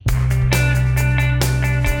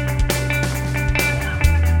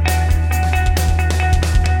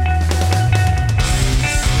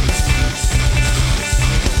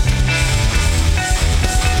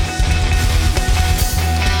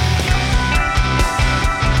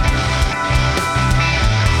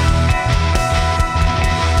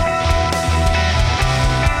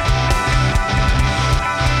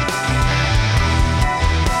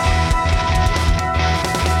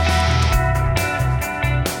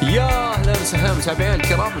يا اهلا وسهلا متابعينا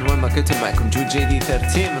الكرام من وين ما كنتم، معكم جود جي دي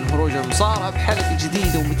 13 من هروج المصارعة بحلقة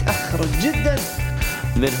جديدة ومتأخرة جدا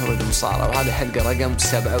من هروج المصارعة، وهذه حلقة رقم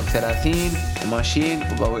 37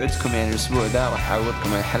 وماشيين. وبوعدكم يعني الأسبوع ذا راح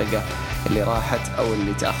أعوضكم عن الحلقة اللي راحت أو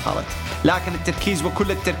اللي تأخرت، لكن التركيز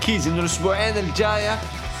وكل التركيز إنه الأسبوعين الجاية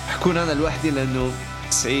حكون أنا لوحدي، لأنه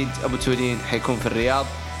سعيد أبو تولين حيكون في الرياض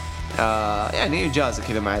يعني إجازة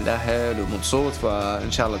كذا مع الأهل ومبسوط،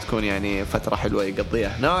 فإن شاء الله تكون يعني فترة حلوة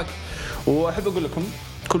يقضيها هناك. وأحب أقول لكم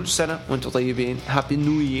كل سنة وأنتم طيبين، هابي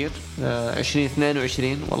نيو يير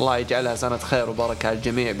 2022، والله يجعلها سنة خير وبركة على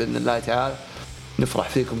الجميع بإذن الله تعالى. نفرح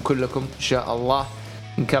فيكم كلكم إن شاء الله،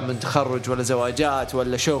 إن كان من تخرج ولا زواجات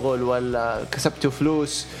ولا شغل ولا كسبتوا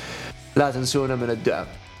فلوس، لا تنسونا من الدعاء.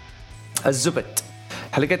 الزبد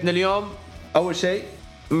حلقتنا اليوم، أول شيء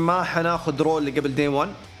ما حناخد رول اللي قبل داي 1،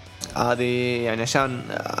 هذه يعني عشان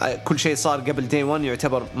كل شيء صار قبل داي 1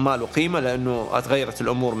 يعتبر ما له قيمة، لأنه اتغيرت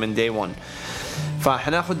الأمور من داي 1.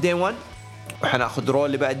 فحناخد داي 1 وحناخد رول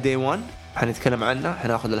اللي بعد داي 1 حنتكلم عنه.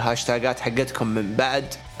 حناخد الهاشتاجات حقتكم من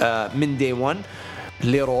بعد من داي 1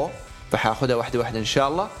 لرو، فحاخدها واحدة واحدة إن شاء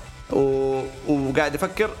الله. وقاعد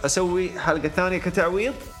أفكر أسوي حلقة ثانية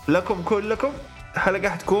كتعويض لكم كلكم. حلقة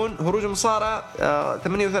حتكون هروج المصارعة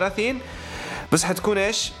 38، بس حتكون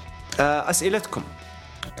إيش؟ أسئلتكم.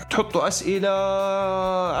 تحطوا أسئلة،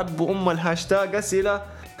 عبوا الهاشتاج أسئلة،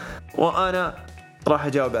 وأنا راح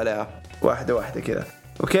أجاوب عليها واحدة واحدة كذا،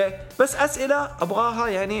 أوكي؟ بس أسئلة أبغاها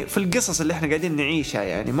يعني في القصص اللي إحنا قاعدين نعيشها،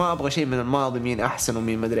 يعني ما أبغى شيء من الماضي مين أحسن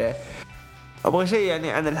ومين مدري إيه، أبغى شيء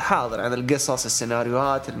يعني عن الحاضر، عن القصص،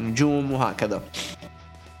 السيناريوهات، النجوم وهكذا،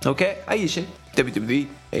 أوكي؟ أي شيء WWE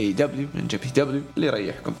AEW من GPW اللي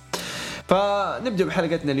يريحكم. فنبدأ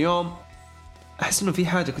بحلقتنا اليوم. أحس إنه في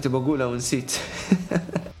حاجة كنت بقولها ونسيت.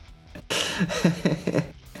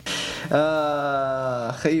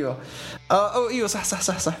 خيوه ايوه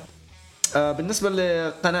صح. بالنسبه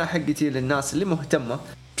للقناه حقتي للناس اللي مهتمه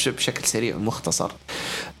بشكل سريع ومختصر،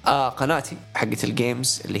 قناتي حقت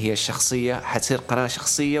الجيمز اللي هي الشخصيه حتصير قناه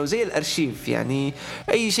شخصيه، وزي الارشيف يعني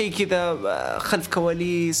اي شيء كذا خلف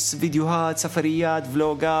كواليس، فيديوهات، سفريات،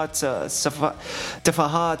 فلوجات،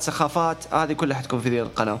 تفاهات، سخافات، هذه كلها حتكون في ذي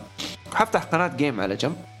القناه. حفتح قناه جيم على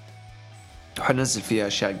جنب وحنزل فيها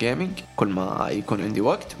أشياء جيمينج كل ما يكون عندي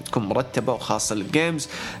وقت، وتكون مرتبة وخاصة للجيمز،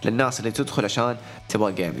 للناس اللي تدخل عشان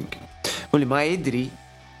تبغى جيمينج. واللي ما يدري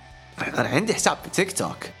أنا عندي حساب في تيك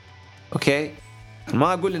توك، أوكي؟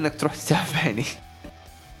 ما أقول إنك تروح تتابعني،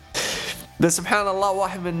 بس سبحان الله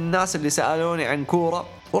واحد من الناس اللي سألوني عن كورة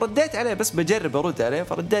ورديت عليه، بس بجرب أرد عليه،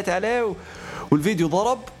 فرديت عليه والفيديو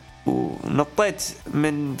ضرب، ونطيت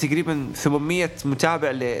من تقريبا 800 متابع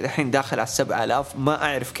اللي الحين داخل على 7000، ما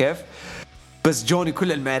أعرف كيف، بس جوني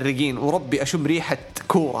كل المعرقين، وربي أشم ريحة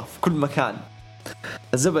كورة في كل مكان.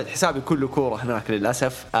 الزبد حسابي كله كورة هناك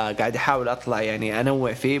للأسف. قاعد أحاول أطلع يعني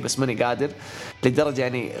أنوع فيه، بس ماني قادر، لدرجة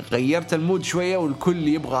يعني غيرت المود شوية، والكل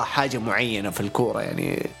يبغى حاجة معينة في الكورة.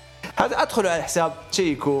 يعني هذا أدخل على الحساب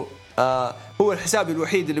تشيكو، هو الحساب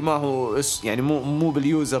الوحيد اللي ما هو يعني مو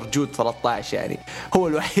باليوزر جود 13، يعني هو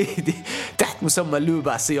الوحيد تحت مسمى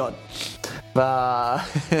لوباسيون.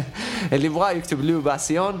 اللي يبغى يكتب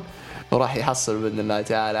لوباسيون وراح يحصل بإذن الله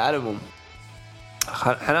تعالى. على العموم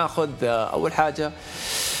حناخذ أول حاجة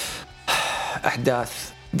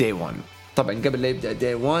أحداث داي 1. طبعا قبل لا يبدأ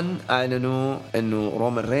داي 1 أعلنوا إنه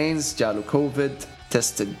رومان رينز جاله كوفيد،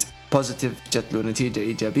 تستد بوزيتيف، جت له نتيجة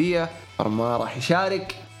إيجابية، ما راح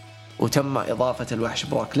يشارك. وتم إضافة الوحش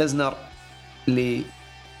بروك ليزنر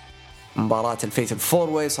لمباراة الفيتل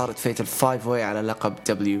 4-way، صارت فيتل 5-way على لقب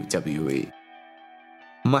WWE.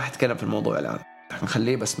 ما حتكلم في الموضوع الآن،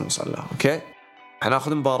 نخليه بس نوصل له، أوكي؟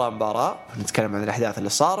 هناخذ مباراة ونتكلم عن الأحداث اللي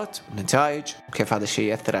صارت والنتائج وكيف هذا الشيء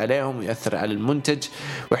يأثر عليهم ويأثر على المنتج،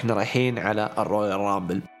 وإحنا رايحين على الرويال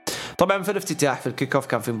رامبل. طبعا في الافتتاح في الكيك اوف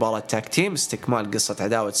كان في مباراة تاك تيم، استكمال قصة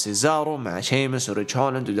عداوة سيزارو مع شيمس وريج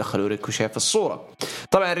هولند، ودخلوا ريكوشي في الصورة.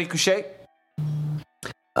 طبعا ريكوشي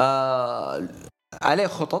عليه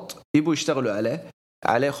خطط يبوا يشتغلوا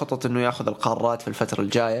عليه خطط انه ياخذ القارات في الفترة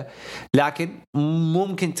الجاية، لكن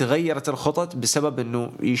ممكن تغيرت الخطط بسبب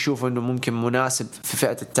انه يشوف انه ممكن مناسب في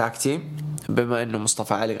فئة التاك تيم، بما انه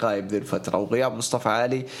مصطفى علي غايب ذي الفترة، وغياب مصطفى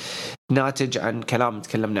علي ناتج عن كلام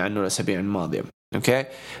تكلمنا عنه الأسابيع الماضية، اوكي؟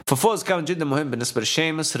 ففوز كان جدا مهم بالنسبة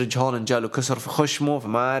للشيمس. ريج هولند جاله كسر في خشمه،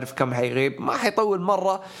 فما أعرف كم حيغيب، ما حيطول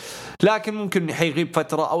مرة، لكن ممكن حيغيب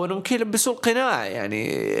فترة، أو ممكن يلبسوا القناع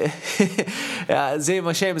يعني زي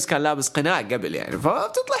ما شيمس كان لابس قناع قبل، يعني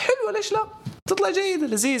فتطلع حلوة، ليش لا؟ تطلع جيدة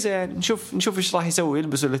لذيذة يعني. نشوف إيش راح يسوي،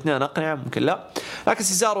 يلبسوا الاثنين أقنعة ممكن لا. لكن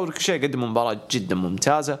سيزارو وريكوشي قدموا مباراة جدا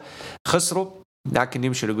ممتازة، خسروا لكن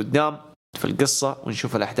يمشوا لقدام. في القصة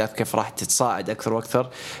ونشوف الأحداث كيف راح تتصاعد أكثر وأكثر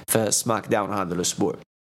في سماك داون هذا الأسبوع.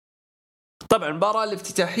 طبعا المباراة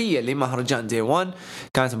الافتتاحية لمهرجان دي 1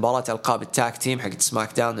 كانت مباراة ألقاب التاك تيم حق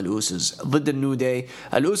سماك داون الأوسوس ضد النيو داي.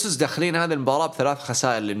 الأوسوس داخلين هذه المباراة ب3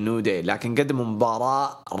 خسائر للنيو داي، لكن قدموا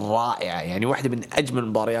مباراة رائعة، يعني واحدة من أجمل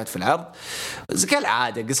المباريات في العرض. زي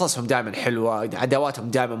كالعادة قصصهم دائما حلوة، عداواتهم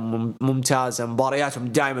دائما ممتازة، مبارياتهم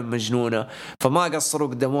دائما مجنونة، فما قصروا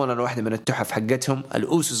قدموا لنا واحدة من التحف حقتهم.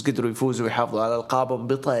 الأوسوس قدروا يفوزوا ويحافظوا على ألقابهم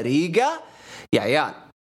بطريقة يا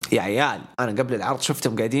عيال أنا قبل العرض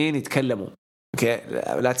شفتهم قاعدين يتكلموا. اوكي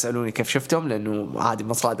لا تسألوني كيف شفتهم لأنه عادي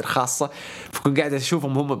مصادر خاصة، فكنت قاعد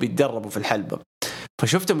أشوفهم هم بيتدربوا في الحلبة،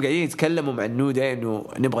 فشفتهم قاعدين يتكلموا مع النودة إنه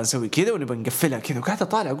نبغى نسوي كذا ونبغى نقفلها كذا، وقاعد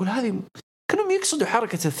أطالع أقول هذه كانوا يقصدوا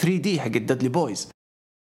حركة 3D حق الدادلي بويز.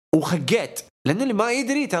 وخقيت لأن اللي ما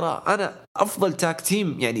يدري ترى أنا أفضل تاك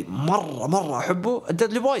تيم يعني مرة أحبه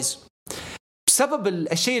الدادلي بويز بسبب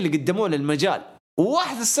الشيء اللي قدموه للمجال،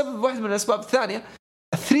 واحد من الأسباب الثانية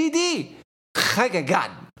 3D خقا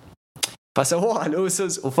قاعد، فسووها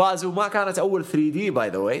الأوسوس وفازوا. ما كانت أول 3D باي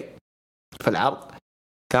ذا واي في العرض،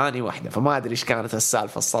 كاني واحدة، فما أدري إيش كانت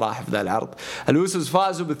السالفة الصراحة في ذا العرض. الأوسوس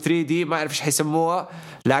فازوا بال3D، ما أعرف إيش حيسموها،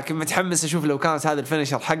 لكن متحمس أشوف لو كانت هذا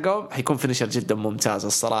الفينيشر حقهم حيكون فينيشر جدا ممتاز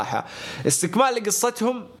الصراحة. استكمال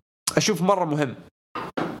لقصتهم أشوف مرة مهم،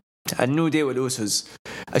 النيو داي والأوسوس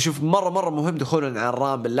أشوف مرة مهم دخولهم على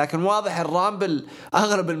الرامبل، لكن واضح الرامبل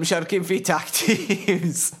أغلب المشاركين فيه تاك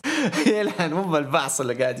تيمز الآن هم البعص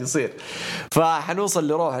اللي قاعد يصير، فحنوصل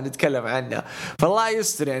لروح نتكلم عنه، فالله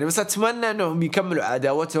يستر يعني. بس أتمنى أنهم يكملوا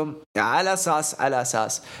عداوتهم على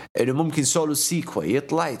أساس أنه ممكن سولو سيكوا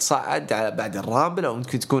يطلع يتصعد بعد الرامبل، أو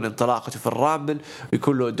ممكن تكون انطلاقته في الرامبل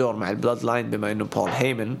ويكون له دور مع البلاد لاين بما أنه بول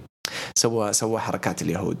هيمن سوى حركات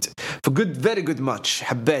اليهود. فجود فيري جود ماتش،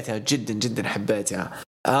 حبيتها جدا حبيتها.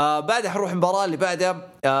 بعدها حروح المباراة اللي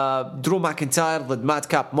بعدها درو ماكنتاير ضد مات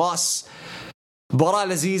كاب موس. مباراة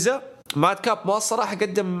لذيذة، مات كاب موس صراحة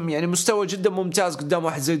قدم يعني مستوى جدا ممتاز قدام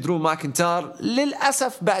واحد زي درو ماكنتاير.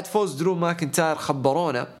 للأسف بعد فوز درو ماكنتاير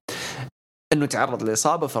خبرونا انه تعرض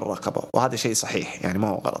لإصابة في الرقبة، وهذا شيء صحيح يعني ما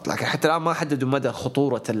هو غلط، لكن حتى الآن ما حددوا مدى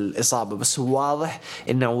خطورة الإصابة، بس هو واضح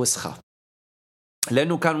انها وسخة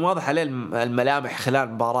لأنه كان واضح عليه الملامح خلال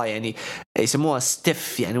المباراة، يعني يسموها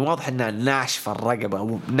ستيف، يعني واضح أنها ناشفة الرقبة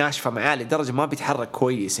أو ناشفة معاه لدرجة ما بيتحرك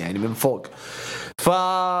كويس يعني من فوق.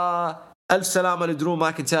 ألف سلامة لدرو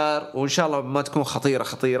ماكنتاير، وإن شاء الله ما تكون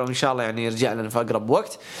خطيرة وإن شاء الله يعني يرجع لنا في أقرب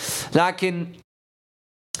وقت. لكن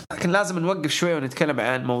لازم نوقف شوية ونتكلم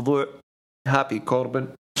عن موضوع هابي كوربن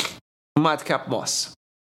ومات كاب موس.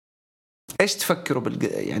 إيش تفكروا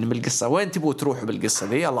يعني بالقصة؟ وين تبغوا تروحوا بالقصة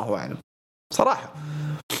دي؟ الله أعلم صراحة،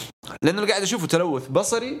 لأنه قاعد أشوفه تلوث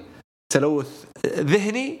بصري، تلوث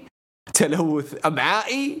ذهني، تلوث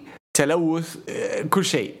أمعائي، تلوث كل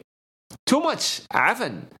شيء. too much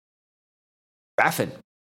عفن،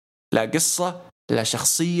 لا قصة لا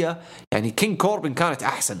شخصية. يعني كينج كوربن كانت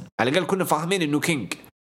أحسن، على الأقل كنا فاهمين إنه كينج،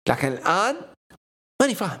 لكن الآن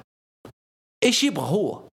ماني فاهم إيش يبغى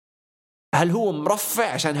هو. هل هو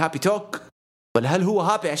مرفع عشان هابي توك، ولا هل هو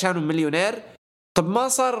هابي عشانه مليونير؟ طب ما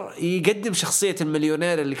صار يقدم شخصية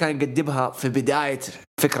المليونير اللي كان يقدمها في بداية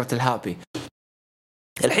فكرة الهابي،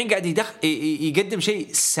 الحين قاعد يقدم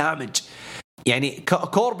شيء سامج. يعني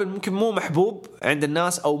كوربن ممكن مو محبوب عند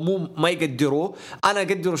الناس أو ما يقدروه، أنا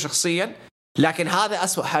أقدره شخصيا، لكن هذا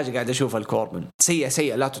أسوأ حاجة قاعد أشوفها الكوربن،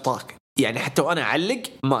 سيئة لا تطاق. يعني حتى وأنا أعلق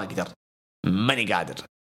ما أقدر، ماني قادر.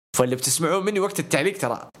 فاللي بتسمعوه مني وقت التعليق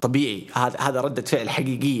ترى طبيعي، هذا ردة فعل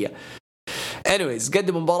حقيقية. anyways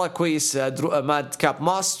قدم مباراة كويس ماد كاب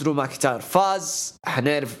ماس. درو ماكنتاير فاز،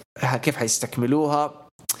 حنعرف كيف حيستكملوها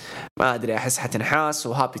ما أدري، أحس حتنحاس،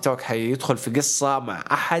 وهابي توك حيدخل في قصة مع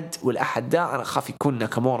أحد، والأحد ده أنا خاف يكون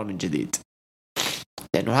ناكامورا من جديد،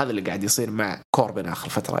 لأنه هذا اللي قاعد يصير مع كوربن آخر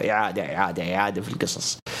فترة، إعادة في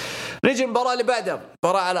القصص. نيجي المباراة اللي بعدها،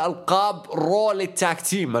 مباراة على ألقاب رول التاك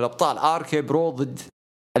تيم، الأبطال آركي برو ضد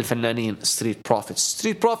الفنانين ستريت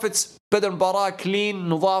بروفيتس. بدأ المباراة كلين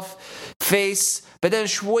نظاف فيس، بدأ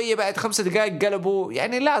شوية بعد 5 دقائق قلبوا،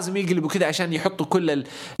 يعني لازم يقلبوا كذا عشان يحطوا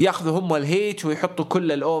ياخذوا هم الهيت ويحطوا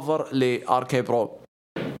كل الأوفر لآركي برو.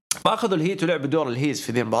 ما أخذوا الهيت ولعبوا دور الهيز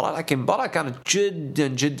في ذي المباراة، لكن المباراة كانت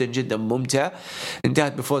جدا ممتعة،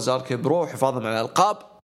 انتهت بفوز آركي برو حفاظا على الألقاب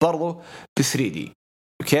برضو ب3D.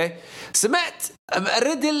 اوكي سمعت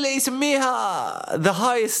الرد اللي يسميها The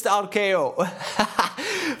Highest RKO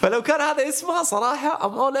فلو كان هذا اسمها صراحة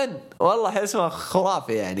I'm all in، والله اسمها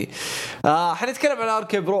خرافي يعني. حنتكلم عن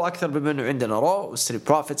آركي برو أكثر بما أنه عندنا رو وستريت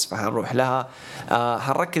بروفيتس، فحنروح لها.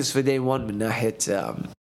 حنركز في داي 1 من ناحية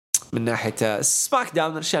من ناحية سماك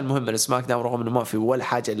داون، الأشياء المهمة لسماك داون، رغم إنه ما في ولا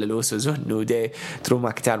حاجة إلا الوسوس والنودي درو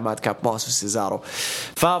ماكتار مات كاب ماس وسيزارو.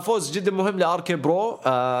 ففوز جدا مهم لآركي برو.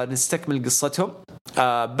 نستكمل قصتهم.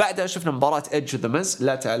 بعدها شفنا مباراة إدج وذا ميز.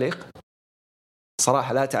 لا تعليق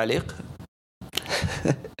صراحة، لا تعليق.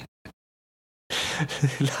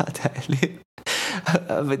 لا تعليق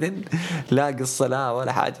أبدا، لا قصة لا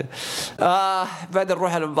ولا حاجة. بعد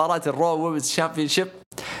نروح على مباراة الرو وومنز شامبيونشيب،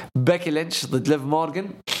 بيكي لينش ضد ليف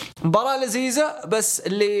مورغان. مباراة لذيذة، بس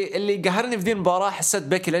اللي قهرني في ذي المباراة حسيت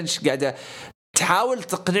بيكي لينش قاعدة تحاول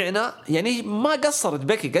تقنعنا، يعني ما قصرت.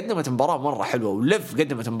 بيكي قدمت مباراة مرة حلوة، وليف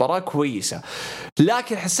قدمت مباراة كويسة،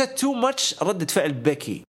 لكن حسيت تو ماتش ردة فعل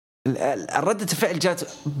بيكي. ردة الفعل جات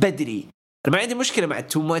بدري. أنا ما عندي مشكلة مع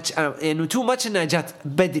تو ماتش، إنه تو ماتش إنها جات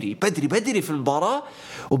بدري بدري بدري في المباراة،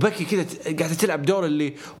 وبكي كذا قاعدة تلعب دور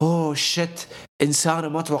اللي أوه شت إنسانة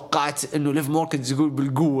ما توقعت إنه ليف موركنز يقول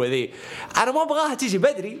بالقوة ذي. أنا ما أبغاها تيجي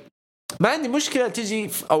بدري، ما عندي مشكلة تيجي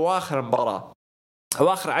في أواخر المباراة،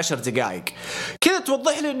 أواخر 10 دقائق كذا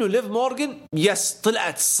توضح لي إنه ليف مورغان يس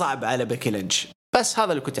طلعت صعب على بيكي لينش. بس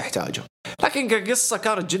هذا اللي كنت أحتاجه. لكن كقصة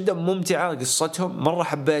كانت جدا ممتعة، قصتهم مرة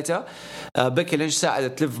حبيتها. بيكي لينش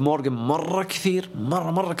ساعدت ليف مورغان مرة كثير،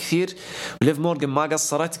 مرة كثير، وليف مورغان ما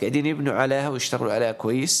قصرت، قاعدين يبنوا عليها ويشتغلوا عليها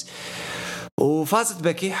كويس. وفازت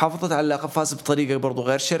بيكي، حافظت على اللقب، فازت بطريقة برضو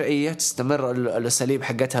غير شرعية، تستمر الأساليب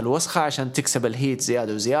حقتها الوسخة عشان تكسب الهيت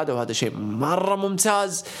زيادة وزيادة، وهذا شيء مرة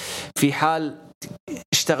ممتاز في حال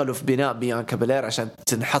اشتغلوا في بناء بيانكا بلير عشان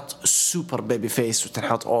تنحط سوبر بيبي فيس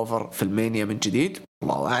وتنحط اوفر في المانيا من جديد.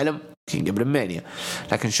 الله أعلم كين قبل المانيا،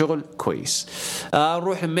 لكن شغل كويس.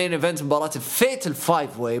 نروح المين ايفنت، مباراة الفيتل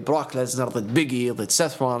 5 واي، بروك ليزنر ضد بيجي ضد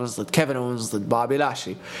سيث رولينز ضد كيفن اونز ضد بابي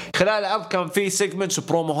لاشلي. خلال العرض كان في سيجمنتس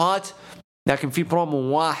وبروموهات، لكن في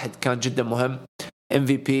برومو واحد كان جدا مهم،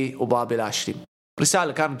 MVP وبابي لاشلي.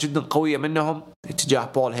 رسالة كانت جدا قوية منهم اتجاه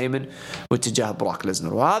بول هيمن واتجاه بروك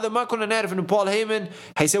ليزنر، وهذا ما كنا نعرف انه بول هيمن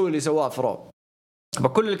حيسوي اللي سواه في رو،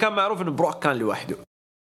 بكل اللي كان معروف انه بروك كان لوحده.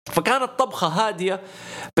 فكانت طبخة هادية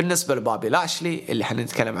بالنسبة لبابي لاشلي اللي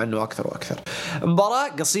حنتكلم عنه أكثر وأكثر. مباراة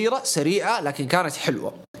قصيرة سريعة لكن كانت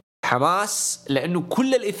حلوة، حماس، لأنه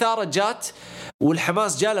كل الإثارة جات،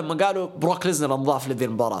 والحماس جاء لما قالوا بروك ليزنر انضاف لذي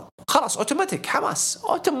المباراة. خلاص أوتوماتيك حماس،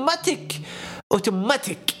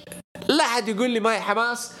 أوتوماتيك. لا أحد يقول لي ما هي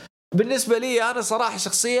حماس. بالنسبة لي أنا صراحة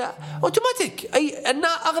شخصية أوتوماتيك. أن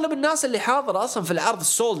أغلب الناس اللي حاضرة أصلا في العرض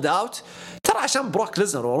السولد أوت ترى عشان بروك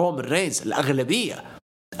ليزنر ورومان رينز.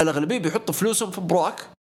 الأغلبية بيحطوا فلوسهم في بروك،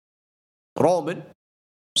 رومان،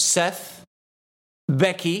 سيث،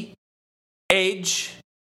 بيكي، ايج،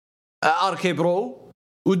 اركي برو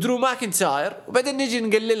ودرو ماكنتاير، وبعدين نجي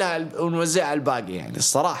نقللها ونوزعها على الباقي يعني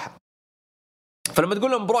الصراحة. فلما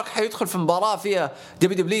تقول لهم بروك حيدخل في مباراة فيها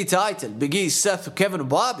دبليو تايتل بيجي سيث وكيفن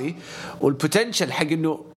وبابي، والبوتنشل حق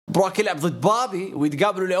انه بروك يلعب ضد بابي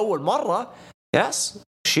ويتقابلوا لأول مرة، يس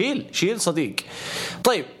شيل صديق.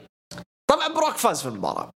 طيب طبعا بروك فاز في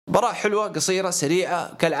المباراة، مباراة حلوة قصيرة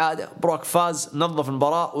سريعة كالعادة. بروك فاز، نظف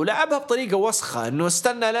المباراة ولعبها بطريقة وسخة، انه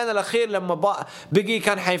استنى لين الأخير لما بيجي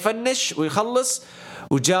كان حيفنش ويخلص،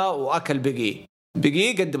 وجاء وأكل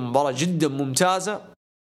بيجي قدم مباراة جدا ممتازة.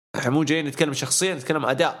 احنا مو جايين نتكلم شخصيا، نتكلم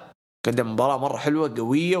أداء. قدم مباراة مرة حلوة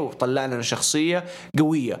قوية، وطلع لنا شخصية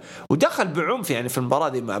قوية، ودخل بعنف يعني في المباراة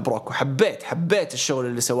دي مع بروك، وحبيت الشغل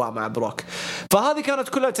اللي سواه مع بروك. فهذه كانت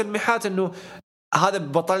كلها تلميحات انه هذا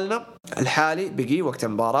بطلنا الحالي بيجي وقت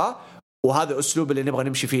المباراة، وهذا أسلوب اللي نبغى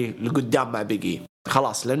نمشي فيه لقدام مع بيجي.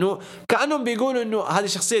 خلاص، لأنه كأنهم بيقولوا إنه هذه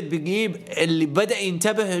شخصية بيجي اللي بدأ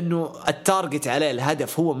ينتبه إنه التارجت عليه،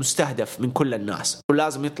 الهدف هو مستهدف من كل الناس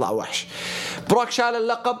ولازم يطلع وحش. بروك شال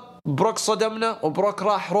اللقب، بروك صدمنا، وبروك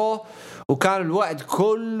راح رو، وكان الوعد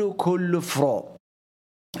كله فرو.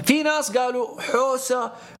 في ناس قالوا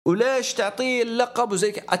حوسة وليش تعطيه اللقب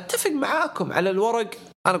وزي كده. اتفق معاكم على الورق،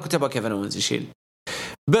 انا كنت ابغى كيفن اونز يشيل،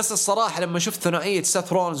 بس الصراحة لما شفت ثنائية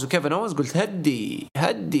سيث رولينز وكيفن اونز قلت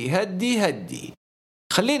هدي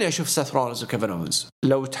خليني اشوف سيث رولينز وكيفن اونز،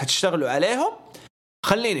 لو هتشتغلوا عليهم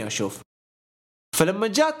خليني اشوف. فلما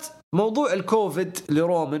جات موضوع الكوفيد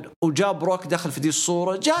لرومان وجاب بروك دخل في دي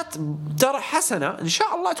الصورة، جات ترى حسنة، ان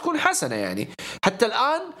شاء الله تكون حسنة يعني. حتى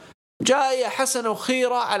الان جاية حسنة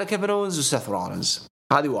وخيرة على كيفن اونز وسيث رولينز،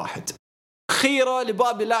 هذه واحد. خيرة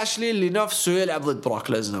لبابي لاشلي اللي نفسه يلعب ضد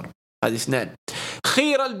بروك ليزنر، هذه اثنين.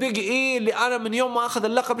 خيرة البيج اي اللي انا من يوم ما اخذ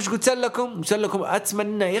اللقب ايش قلت لكم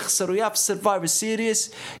اتمنى يخسروا يا في السرفايفر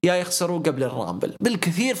سيريس يا يخسروا قبل الرامبل،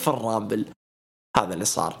 بالكثير في الرامبل. هذا اللي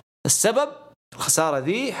صار. السبب الخسارة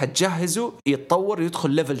ذي حتجهزه يتطور يدخل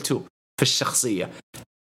ليفل 2 في الشخصية.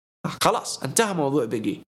 خلاص انتهى موضوع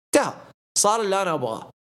بيجي، انتهى، صار اللي انا ابغاه،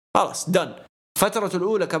 خلاص دن. فترته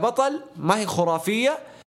الأولى كبطل ما هي خرافية،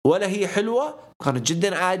 ولا هي حلوة، كانت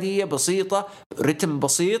جدا عادية بسيطة، رتم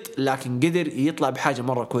بسيط، لكن قدر يطلع بحاجة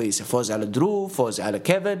مرة كويسة. فوز على درو، فوز على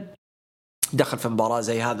كيفن، دخل في مباراة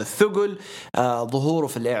زي هذا الثقل، ظهوره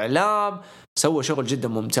في الإعلام، سوى شغل جدا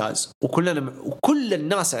ممتاز. وكل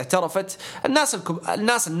الناس اعترفت،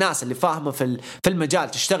 الناس اللي فاهمة في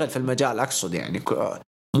المجال، تشتغل في المجال أقصد، يعني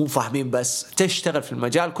مو فاهمين بس، تشتغل في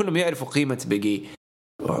المجال، كلهم يعرفوا قيمة بيجي.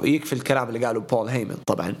 يكفي الكلام اللي قاله بول هيمن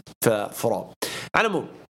طبعا في فرو. على العموم،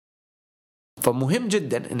 فمهم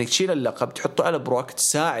جدا انك تشيل اللقب تحطه على بروك،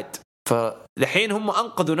 تساعد. فالحين هم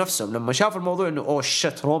انقذوا نفسهم لما شافوا الموضوع انه اوه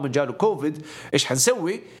شت رومان جاله كوفيد، ايش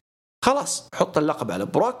حنسوي؟ خلاص حط اللقب على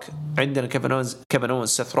بروك. عندنا كيفن اونز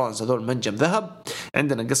سيث رولينز، هذول منجم ذهب.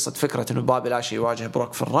 عندنا قصة فكرة انه بابي لاشي يواجه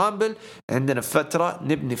بروك في الرامبل. عندنا فترة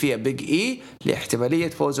نبني فيها بيج اي لاحتمالية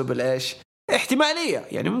فوزه بالايش، احتمالية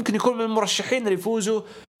يعني ممكن يكون من المرشحين اللي يفوزوا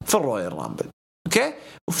في الرويال رامبل. اوكي،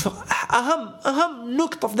 اهم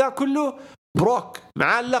نقطة في ذا كله، بروك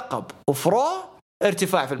مع اللقب وفرو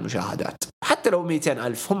ارتفاع في المشاهدات. حتى لو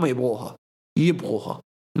 200,000 هم يبغوها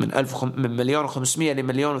من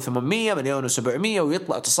 1,500,000 ل1,800,000 1,700,000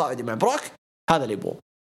 ويطلع تصاعدي مع بروك، هذا اللي يبغوه.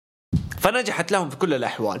 فنجحت لهم في كل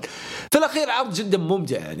الأحوال. في الأخير عرض جدا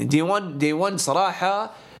ممتع، يعني دي 1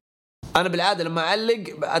 صراحة. أنا بالعادة لما أعلق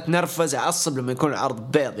أتنرفز أعصب لما يكون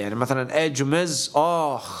العرض بيض، يعني مثلا إيج وميز،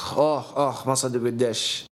 ما صدق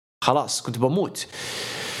قديش، خلاص كنت بموت.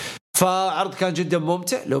 فعرض كان جدا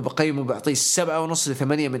ممتع، لو بقيمه بعطيه 7.5 ل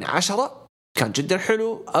 8 من 10. كان جدا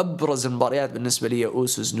حلو. أبرز المباريات بالنسبة لي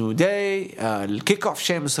أوسوس نيو داي، الكيك أوف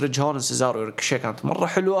شيمس ريج هولن سيزارو ريكوشي كانت مرة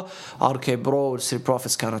حلوة. RK برو والستريت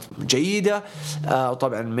بروفيتس كانت جيدة.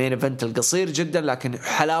 وطبعا مين إيفنت القصير جدا لكن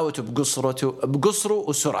حلاوته بقصره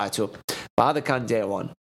وسرعته. فهذا كان داي 1.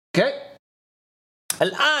 اوكي،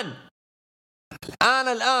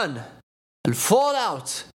 الآن الفول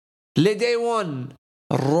اوت لداي 1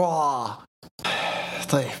 را.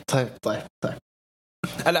 طيب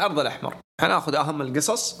العرض الأحمر حناخذ أهم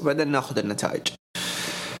القصص وبعدين ناخذ النتائج.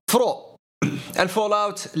 فرو الفول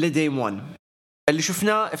اوت لداي 1 اللي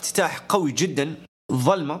شفناه افتتاح قوي جدا،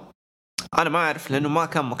 ظلمة. أنا ما أعرف لأنه ما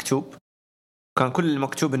كان مكتوب، كان كل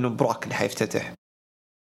المكتوب إنه بروك اللي حيفتتح.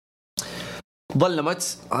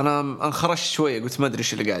 ظلمت، أنا انخرجت شوية، قلت ما أدري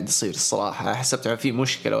إيش اللي قاعد يصير الصراحة، حسبت على فيه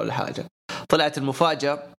مشكلة ولا حاجة. طلعت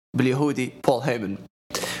المفاجأة باليهودي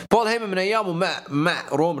بول هيمن من أيامه مع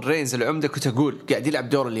رومان رينز العمدة. كنت أقول قاعد يلعب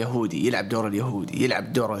دور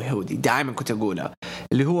اليهودي دائما كنت أقولها،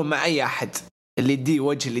 اللي هو مع أي أحد اللي يديه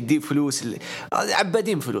وجه، اللي يديه فلوس، اللي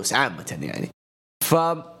عبادين فلوس عامة يعني.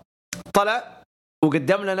 فطلع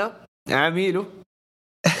وقدم لنا عميله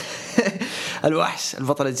الوحش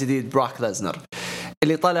البطل الجديد بروك ليزنر،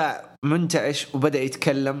 اللي طلع منتعش وبدأ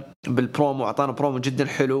يتكلم بالبرومو، أعطانا برومو جدا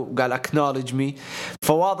حلو وقال acknowledge me.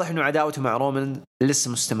 فواضح إنه عداوته مع رومان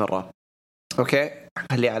لسه مستمرة. أوكي،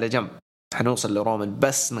 خليه على جنب، حنوصل لرومان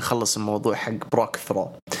بس نخلص الموضوع حق بروك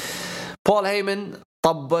ثرو. بول هيمن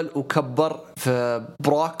طبل وكبر في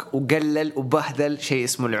بروك وقلل وبهدل شيء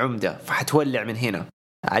اسمه العمدة، فحتولع من هنا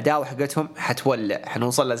عداوة حقتهم، حتولع،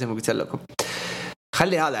 حنوصل لازم ما قلت لكم.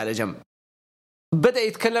 خلي هذا على جنب. بدأ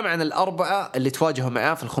يتكلم عن الأربعة اللي تواجهوا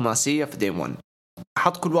معاه في الخماسية في دي 1.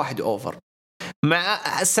 حط كل واحد أوفر.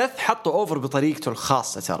 مع سيث حطه أوفر بطريقته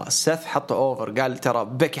الخاصة. ترى سيث حطه أوفر، قال ترى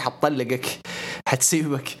بيكي حتطلقك،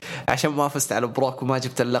 حتسيبك عشان ما فزت على بروك وما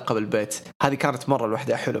جبت اللقب البيت. هذه كانت مرة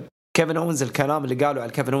الوحدة حلو. كيفن أونز الكلام اللي قالوا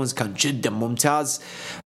على كيفن أونز كان جدا ممتاز.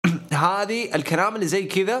 هذه الكلام اللي زي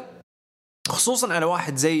كذا خصوصا على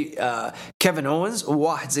واحد زي كيفن أونز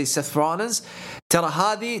وواحد زي سيث رولينز، ترى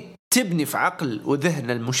هذه تبني في عقل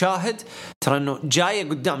وذهن المشاهد ترى انه جايه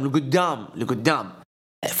لقدام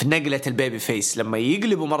في نقله البيبي فيس. لما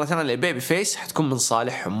يقلبوا مره ثانيه للبيبي فيس حتكون من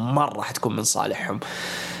صالحهم.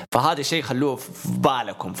 فهذا شيء خلوه في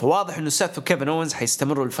بالكم. فواضح انه سيث وكيفن أونز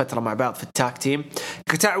حيستمروا الفتره مع بعض في التاك تيم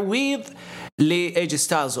كتعويض لإيج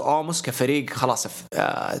ستايلز وأوموس كفريق خلاص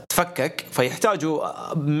تفكك،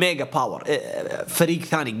 فيحتاجوا ميجا باور، فريق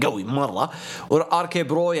ثاني قوي مرة. وآر كي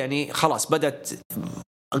برو يعني خلاص بدت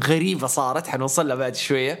غريبة صارت، حنوصل لها بعد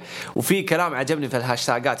شوية. وفي كلام عجبني في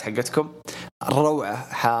الهاشتاجات حقتكم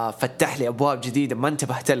روعة، حفتح لي أبواب جديدة ما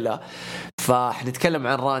انتبهت لها. فحنتكلم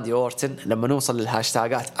عن راندي أورتن لما نوصل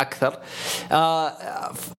للهاشتاجات أكثر.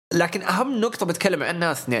 لكن أهم نقطة بتكلم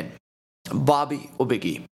عنها اثنين، بابي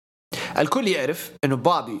وبيجي. الكل يعرف إنه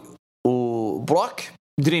بابي وبروك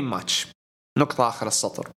دريم ماتش، نقطة آخر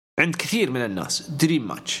السطر عند كثير من الناس، دريم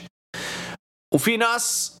ماتش. وفي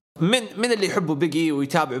ناس من اللي يحبوا بيجي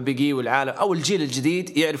ويتابعوا بيجي والعالم أو الجيل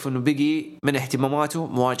الجديد يعرفوا إنه بيجي من اهتماماته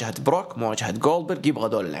مواجهة بروك، مواجهة جولدبرغ، يبغى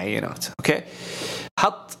دول العينات. أوكي،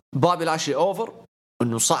 حط بابي لاشي أوفر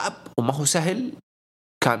إنه صعب وما هو سهل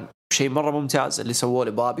كان شيء مرة ممتاز اللي سووه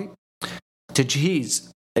لبابي.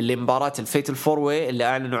 تجهيز اللي مباراة الفيتل فور واي اللي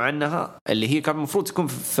أعلنوا عنها اللي هي كان المفروض تكون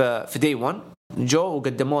في داي 1 جو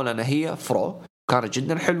وقدموا لنا هي فرو، كانت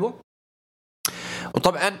جدا حلوة.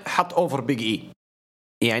 وطبعا حط أوفر بيج إي،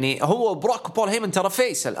 يعني هو بروك وبول هيمن ترى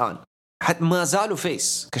فيس الآن، حتى ما زالوا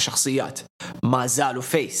فيس كشخصيات، ما زالوا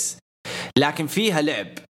فيس، لكن فيها لعب،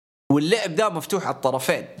 واللعب ده مفتوح على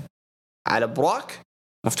الطرفين، على بروك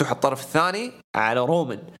مفتوح على الطرف الثاني على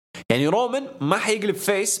رومان. يعني رومان ما حيقلب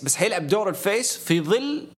فيس بس حيلعب دور الفيس في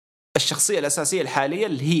ظل الشخصية الأساسية الحالية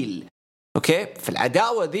الهيل. أوكي، في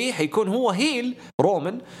العداوة ذي حيكون هو هيل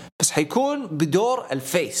رومان بس حيكون بدور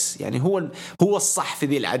الفيس، يعني هو الصح في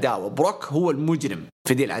ذي العداوة، بروك هو المجرم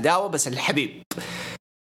في ذي العداوة بس الحبيب.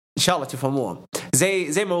 إن شاء الله تفهموها،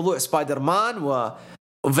 زي موضوع سبايدر مان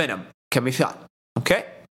وفينوم كمثال. أوكي،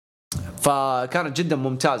 فكانت جدا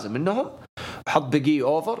ممتازة منهم. حط بيجي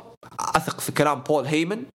أوفر، أثق في كلام بول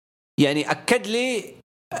هيمن، يعني أكد لي،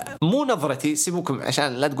 مو نظرتي سيبوكم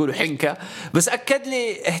عشان لا تقولوا حنكة، بس أكد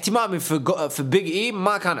لي اهتمامي في بيج إي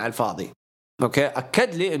ما كان على الفاضي. أوكي،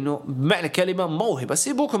 أكد لي إنه بمعنى كلمة موهبة،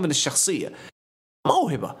 سيبوكم من الشخصية،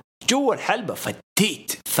 موهبة جوا الحلبة.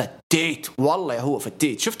 فتيت والله هو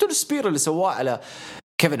فتيت. شفتوا السبير اللي سواه على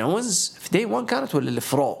كيفن أوينز في داي 1 كانت ولا اللي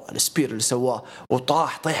فرو؟ السبير اللي سواه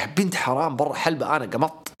وطاح بنت حرام برا حلبة، أنا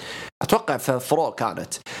قمط. أتوقع في فرو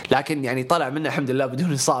كانت، لكن يعني طلع منه الحمد لله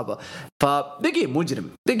بدون إصابة. فبقي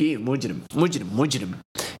مجرم.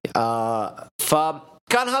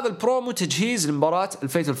 فكان هذا البرومو تجهيز لمباراة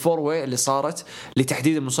الفيتل فور واي اللي صارت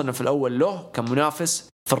لتحديد المصنف الأول له كمنافس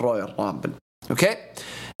في الرويال رامبل. أوكي،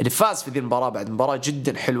 اللي فاز في ذي المباراة بعد مباراة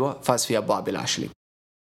جدا حلوة فاز فيها بابي لاشلي.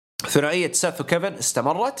 ثنائية سيث وكيفن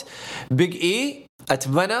استمرت. بيج إي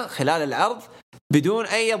أتبنى خلال العرض بدون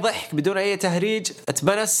أي ضحك بدون أي تهريج،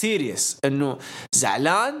 أتبنى سيريس إنه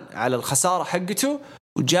زعلان على الخسارة حقته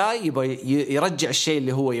وجاي يبغى يرجع الشيء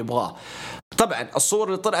اللي هو يبغاه. طبعا الصور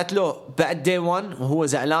اللي طلعت له بعد داي 1 وهو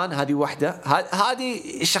زعلان هذه واحدة،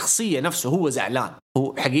 هذه الشخصية نفسه هو زعلان،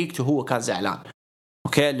 هو حقيقته هو كان زعلان.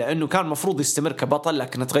 اوكي، لانه كان مفروض يستمر كبطل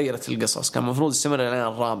لكن تغيرت القصص، كان مفروض يستمر لين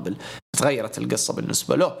الرامبل، تغيرت القصة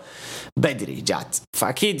بالنسبة له بدري جات،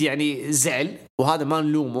 فاكيد يعني زعل. وهذا ما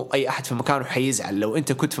نلومه، اي احد في مكانه حيزعل، لو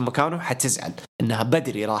انت كنت في مكانه حتزعل انها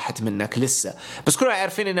بدري راحت منك لسه، بس كلنا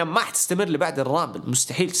عارفين انها ما حتستمر لبعد الرامبل،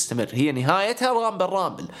 مستحيل تستمر، هي نهايتها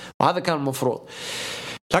رامبل وهذا كان المفروض،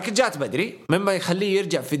 لكن جات بدري مما يخليه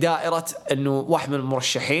يرجع في دائرة انه واحد من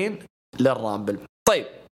المرشحين للرامبل. طيب،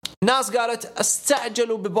 ناس قالت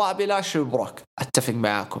استعجلوا ببابي لاشلي وبروك، اتفق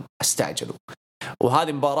معاكم، استعجلوا،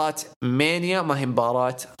 وهذه مباراة مانيا ما هي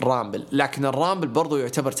مباراة رامبل، لكن الرامبل برضو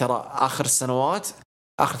يعتبر ترى آخر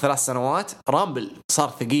 3 سنوات رامبل صار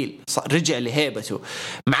ثقيل، رجع لهيبته،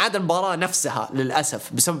 ما عاد المباراة نفسها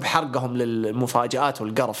للأسف بسبب حرقهم للمفاجآت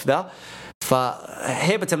والقرف ذا،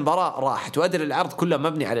 فهيبة المباراة راحت. وأدري العرض كله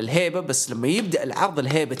مبني على الهيبة، بس لما يبدأ العرض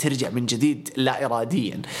الهيبة ترجع من جديد لا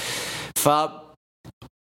إراديا.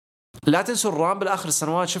 لا تنسوا الرامبل آخر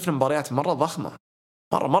السنوات شفنا مباريات مرة ضخمة،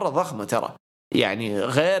 مرة ضخمة ترى، يعني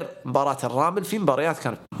غير مباراة الرامبل في مباريات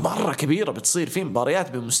كانت مرة كبيرة بتصير، في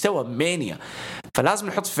مباريات بمستوى مانيا، فلازم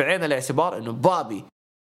نحط في عين الاعتبار انه بابي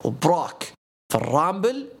وبروك في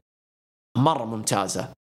الرامبل مرة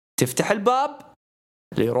ممتازة، تفتح الباب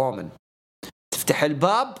لرومان، تفتح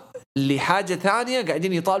الباب لحاجة ثانية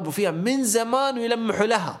قاعدين يطالبوا فيها من زمان ويلمحوا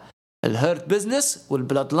لها، الهيرت بيزنس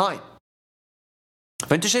والبلاد لاين.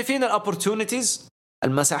 فانتوا شايفين الأوبورتونيتيز،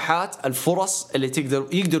 المساحات، الفرص اللي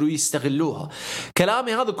يقدروا يستغلوها.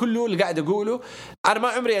 كلامي هذا كله اللي قاعد أقوله أنا ما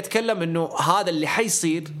عمري أتكلم إنه هذا اللي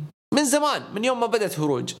حيصير، من زمان من يوم ما بدأت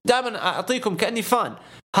هروج دائما أعطيكم كأني فان،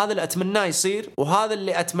 هذا اللي أتمناه يصير وهذا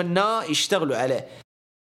اللي أتمناه يشتغلوا عليه،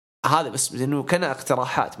 هذا بس لأنه كان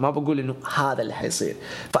اقتراحات، ما بقول إنه هذا اللي حيصير.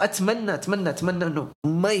 فأتمنى إنه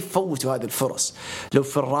ما يفوتوا هذه الفرص. لو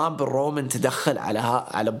في الرامبل رومان تدخل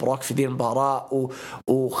على بروك في دي المباراة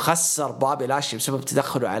وخسر بابي لاشلي بسبب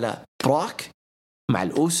تدخله على بروك مع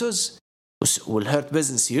الأوسوس، والهيرت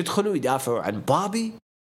بيزنس يدخلوا يدافعوا عن بابي،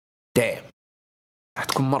 دايم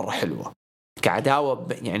هتكون مرة حلوة كعداوة،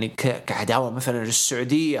 يعني كعداوة مثلا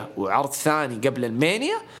السعودية وعرض ثاني قبل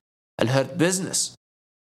المانيا، الهيرت بيزنس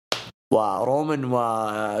ورومان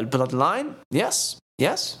والبلاد لاين. يس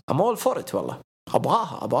I'm all for it والله،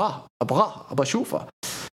 أبغى أشوفها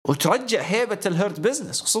وترجع هيبة الهيرت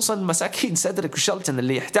بزنس، خصوصا المساكين سيدريك وشلتون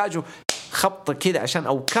اللي يحتاجوا خبطة كذا عشان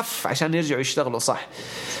أو كف عشان يرجعوا يشتغلوا صح.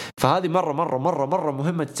 فهذه مرة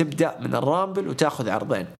مهمة تبدأ من الرامبل وتاخذ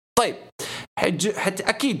عرضين. طيب حتى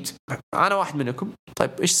أكيد أنا واحد منكم،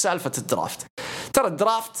 طيب إيش سالفة الدرافت؟ ترى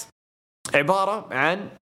الدرافت عبارة عن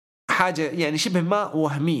حاجة يعني شبه ما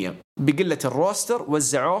وهمية بقلة الروستر،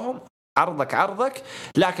 وزعوهم عرضك،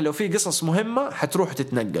 لكن لو في قصص مهمة حتروح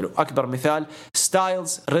تتنقلوا. أكبر مثال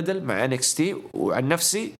ستايلز ريدل مع NXT، وعن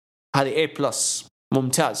نفسي هذه A+،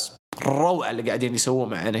 ممتاز، الروعة اللي قاعدين يسووه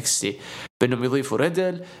مع NXT بأنهم يضيفوا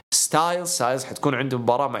ريدل ستايلز حتكون عنده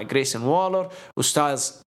مباراة مع جريسون وولر،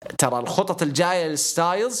 وستايلز ترى الخطط الجاية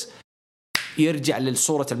لستايلز يرجع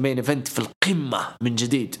للصورة المين ايفنت في القمة من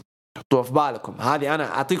جديد، حطوها في بالكم، هذه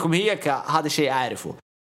أنا أعطيكم هي هذا شيء أعرفه،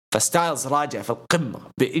 فستايلز راجع في القمة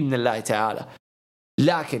بإذن الله تعالى.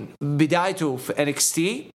 لكن بدايته في NXT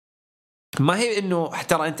ما هي إنه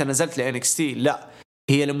ترى أنت نزلت ل NXT، لا،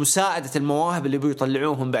 هي لمساعدة المواهب اللي يبغوا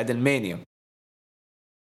يطلعوهم بعد المانيا.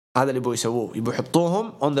 هذا اللي يبغوا يسووه، يبغوا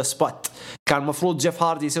يحطوهم on the spot. كان مفروض جيف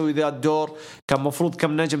هاردي يسوي ذا الدور، كان مفروض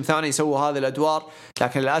كم نجم ثاني يسووا هذه الأدوار،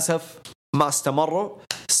 لكن للأسف ما استمروا.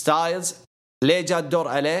 ستايلز ليه جاء الدور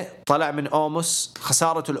عليه؟ طلع من أوموس،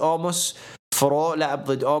 خسارة الأوموس فرو لعب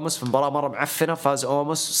ضد أوموس في مباراة مرة معفنة، فاز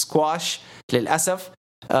أوموس سكواش للأسف.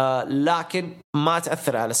 لكن ما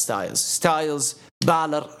تأثر على ستايلز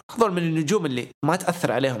بالر، هذول من النجوم اللي ما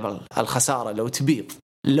تأثر عليهم الخسارة.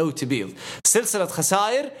 لو تبيض سلسلة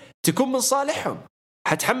خسائر تكون من صالحهم،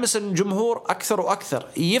 حتحمس الجمهور أكثر وأكثر،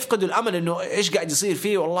 يفقدوا الأمل إنه إيش قاعد يصير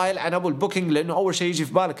فيه، والله يلعن أبو البوكينج، لأنه أول شيء يجي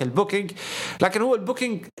في بالك البوكينج. لكن هو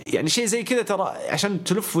البوكينج يعني شيء زي كذا ترى، عشان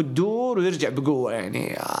تلف وتدور ويرجع بقوة،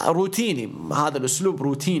 يعني روتيني، هذا الأسلوب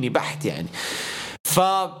روتيني بحت يعني.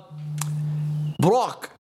 بروك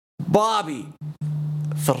بابي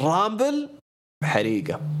في الرامبل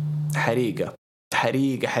حريقة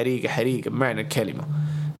بمعنى الكلمة،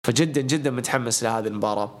 فجدا جدا متحمس لهذه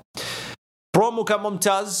المباراة. برومو كان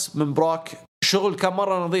ممتاز من بروك، شغل كان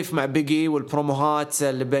مرة نظيف مع بيجي، والبروموهات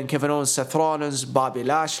اللي بين كيفن اونز سيث رولينز بابي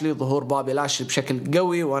لاشلي، ظهور بابي لاشلي بشكل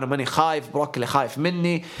قوي، وانا ماني خايف، بروك اللي خايف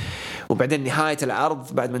مني. وبعدين نهاية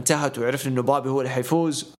العرض بعد ما انتهت وعرفنا انه بابي هو اللي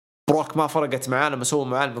حيفوز، بروك ما فرقت معاه لما سووا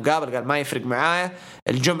معاه المقابل، قال ما يفرق معايا،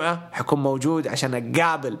 الجمعة حكون موجود عشان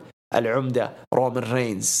أقابل العمدة رومان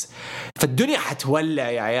رينز. فالدنيا حتولع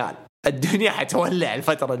يا عيال، الدنيا حتولع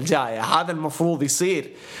الفترة الجاية، هذا المفروض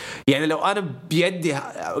يصير. يعني لو أنا بيدي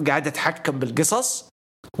قاعد أتحكم بالقصص،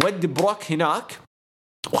 ودي بروك هناك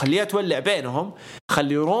وخليها تولع بينهم،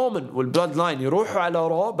 خلي رومان والبلاد لاين يروحوا على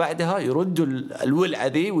رو، بعدها يردوا الولعة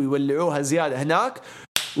ذي ويولعوها زيادة هناك،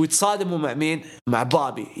 ويتصادموا مع مين؟ مع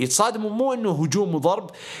بابي. يتصادموا مو انه هجوم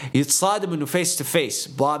وضرب، يتصادموا انه فيس تو فيس،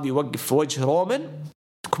 بابي يوقف في وجه رومان،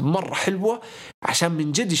 تكون مرة حلوة عشان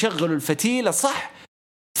من جد يشغلوا الفتيلة صح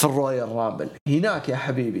في الرويال رامبل هناك يا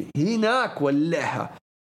حبيبي، هناك ولعها.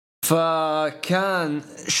 فكان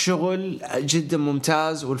شغل جدا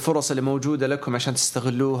ممتاز، والفرص اللي موجودة لكم عشان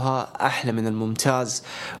تستغلوها أحلى من الممتاز،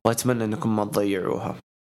 وأتمنى أنكم ما تضيعوها.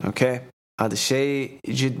 أوكي، هذا الشيء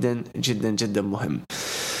جدا جدا جدا مهم.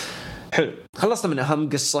 حلو، خلصنا من أهم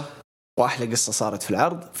قصة وأحلى قصة صارت في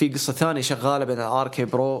العرض. في قصة ثانية شغالة بين الآركي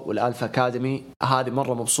برو والألفا أكاديمي، هذه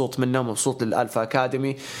مرة مبسوط منها، مبسوط للألفا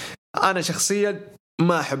أكاديمي. أنا شخصيا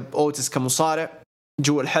ما أحب أوتس كمصارع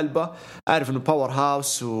جوا الحلبة، أعرف أنه باور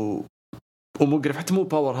هاوس ومقرف، حتى مو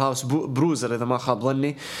باور هاوس، بروزر إذا ما خاب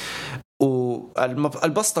ظني،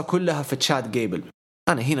 والبسطة كلها في تشاد جيبل.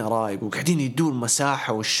 أنا هنا رايق وقاعدين يدور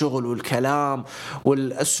مساحة والشغل والكلام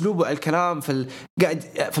والأسلوب والكلام قاعد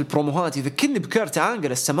في البروموهات يذكرني بكيرت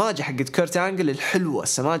أنجل، السماجة حقت كيرت أنجل الحلوة،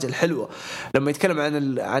 السماجة الحلوة لما يتكلم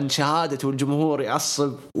عن شهادته والجمهور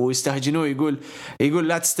يعصب ويستهجنوه، يقول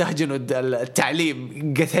لا تستهجنوا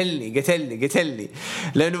التعليم، قتلني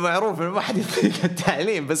لأنه معروف إنه ما حد يطيق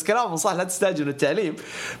التعليم، بس كلامه صح، لا تستهجنوا التعليم.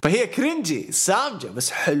 فهي كرينجي سامجة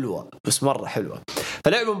بس حلوة، بس مرة حلوة.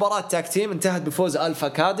 فلعبوا مباراة تاك تيم انتهت بفوز ألفا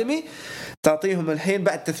أكاديمي، تعطيهم الحين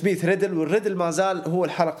بعد تثبيت ريدل، والريدل ما زال هو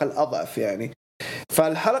الحلقة الأضعف يعني.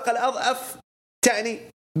 فالحلقة الأضعف تعني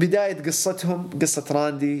بداية قصتهم، قصة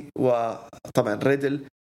راندي وطبعا ريدل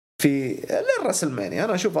في للرسلمانيا.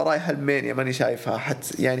 أنا أشوفها رايحة المانيا، ماني شايفها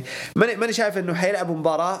حتى يعني ماني شايف إنه حيلعبوا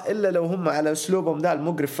مباراة إلا لو هم على أسلوبهم ذا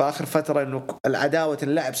المقرف في آخر فترة، إنه العداوة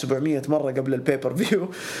تنلعب 700 مرة قبل البيبر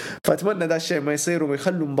فيو. فأتمنى ذا الشيء ما يصير،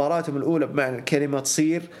 ويخلوا مباراتهم الأولى بمعنى الكلمة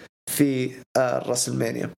تصير في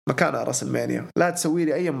الرسلمانيا، مكانها رسلمانيا. لا تسوي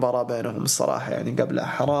لي أي مباراة بينهم الصراحة يعني قبلها،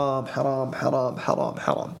 حرام حرام حرام حرام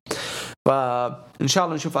حرام. فإن شاء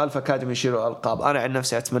الله نشوف ألفا أكاديمي يشيلوا الألقاب. أنا عن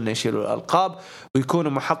نفسي أتمنى يشيلوا الألقاب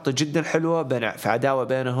ويكونوا محطة جدا حلوة في عداوة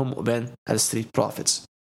بينهم وبين الستريت بروفيتس.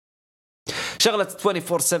 شغلة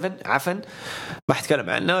 24/7 عفن ما حتكلم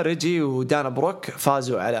عنها، ريجي ودانا بروك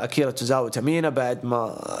فازوا على أكيرا توزاوا وتامينا بعد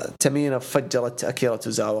ما تامينا فجرت أكيرا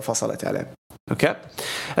توزاوا وفصلت عليه. اوكي.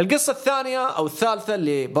 القصة الثانية او الثالثة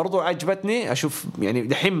اللي برضو عجبتني، اشوف يعني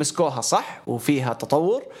دحين مسكوها صح وفيها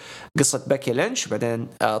تطور، قصة باكي لينش. بعدين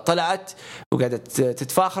طلعت وقعدت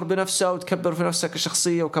تتفاخر بنفسها وتكبر في نفسها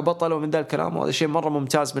كشخصية وكبطلة ومن ذا الكلام، وهذا شيء مرة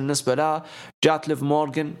ممتاز بالنسبة لها. جات ليف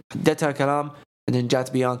مورغان ادتها كلام، بعدين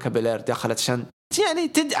جات بيانكا بيلير دخلت عشان يعني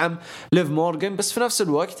تدعم ليف مورغان، بس في نفس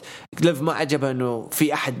الوقت ليف ما عجبها انه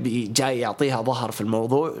في احد جاي يعطيها ظهر في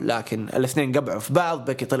الموضوع، لكن الاثنين قبعوا في بعض.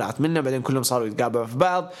 بيكي طلعت منه، بعدين كلهم صاروا يتقابعوا في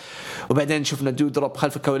بعض، وبعدين شفنا دودروب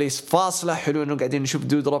خلف الكواليس فاصلة. حلو انه قاعدين نشوف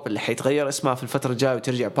دودروب اللي حيتغير اسمها في الفترة الجاية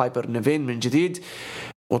وترجع بايبر نيفين من جديد،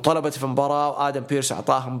 وطلبت في مباراة، وآدم بيرس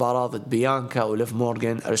أعطاها مباراة ضد بيانكا وليف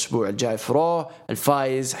مورغان الأسبوع الجاي في رو.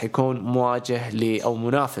 الفايز حيكون مواجه أو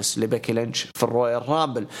منافس لبيكي لينش في الرويال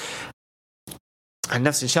رامبل. عن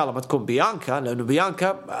نفسي إن شاء الله ما تكون بيانكا، لأنه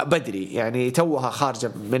بيانكا بدري يعني توها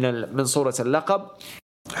خارجة من صورة اللقب.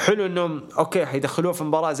 حلو انهم اوكي حيدخلوه في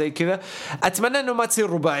مباراة زي كذا. اتمنى انه ما تصير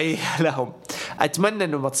رباعية لهم، اتمنى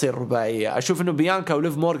انه ما تصير رباعية. اشوف انه بيانكا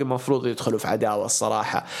وليف مورغان مفروض يدخلوا في عداوة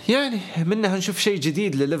الصراحة، يعني منها نشوف شيء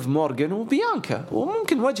جديد لليف مورغان وبيانكا،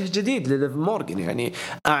 وممكن وجه جديد لليف مورغان، يعني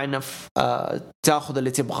اعنف تاخذ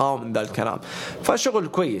اللي تبغاه من ذا الكلام. فشغل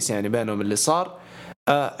كويس يعني بينهم اللي صار.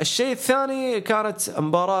 الشيء الثاني كانت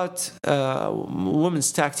مباراة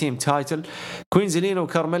وومنز تاك تيم تايتل. كوين زيلينا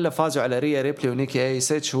وكارميلا فازوا على ريا ريبلي ونيكي اي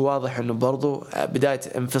سيتش. واضح انه برضو بداية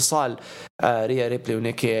انفصال ريا ريبلي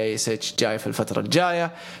ونيكي اي سيتش جاي في الفترة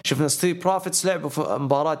الجاية. شفنا ستريت بروفيتس لعبوا في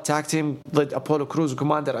مباراة تاك تيم ضد أبولو كروز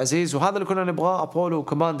وكوماندر عزيز، وهذا اللي كنا نبغاه، أبولو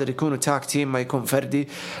وكوماندر يكونوا تاك تيم ما يكون فردي،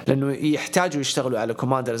 لأنه يحتاجوا يشتغلوا على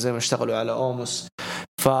كوماندر زي ما اشتغلوا على أوموس.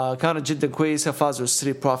 فكانت جدا كويسة. فازوا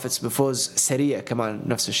ستريت بروفيتس بفوز سريع كمان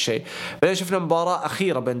نفس الشيء. بعدين شفنا مباراة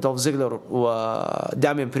أخيرة بين دولف زيغلر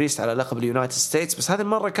وداميان بريست على لقب اليونايتد ستيتس، بس هذه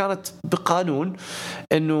المرة كانت بقانون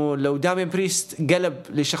إنه لو داميان بريست قلب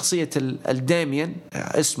لشخصية الداميان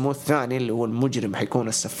اسمه الثاني اللي هو المجرم حيكون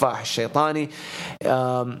السفاح الشيطاني،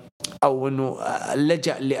 أو إنه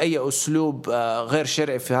لجأ لأي أسلوب غير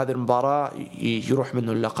شرعي في هذه المباراة، يروح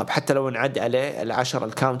منه اللقب. حتى لو انعد عليه 10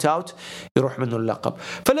 الكاونت أوت يروح منه اللقب.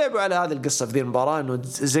 فلعبوا على هذه القصة في ذي المباراة، إنه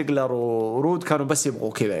زيغلر ورود كانوا بس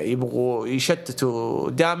يبغوا كذا، يبغوا يشتتوا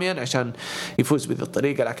داميان عشان يفوز بهذه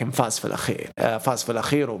الطريقة، لكن فاز في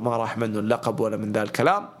الأخير وما راح منه اللقب ولا من ذا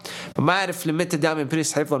الكلام. فما أعرف لمتى داميان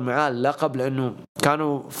بريست حيفضل معاه اللقب، لأنه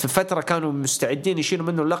كانوا في فترة كانوا مستعدين يشيلوا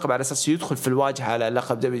منه اللقب على أساس يدخل في الواجهة على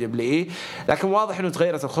لقب WWE، لكن واضح إنه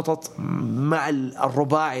تغيرت الخطط مع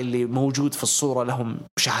الرباعي اللي موجود في الصورة لهم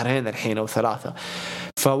شهرين الحين أو 3.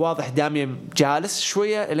 فواضح داميان جالس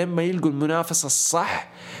شوية لما يلقوا المنافس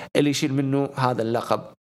الصح اللي يشيل منه هذا اللقب.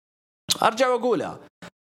 أرجع وأقولها،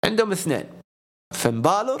 عندهم 2، فين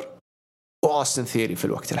بالور وأوستن ثيري في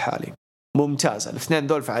الوقت الحالي ممتازة. الاثنين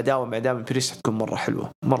دول في عداوة مع داميان بريست تكون مرة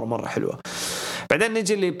حلوة، مرة حلوة. بعدين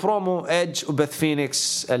نجي لبرومو إيدج وبث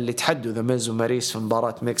فينيكس اللي تحدوا ذا ميز وماريس في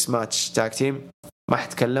مباراة ميكس ماتش تاك تيم. ما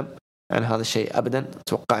حتكلم عن هذا الشيء أبدا،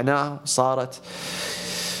 توقعناه صارت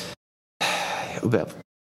وبيض.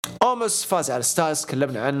 أوموس فاز على ستايلز،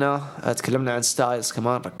 تكلمنا عن ستايلز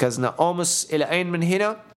كمان، ركزنا أوموس إلى أين من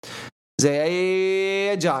هنا؟ زي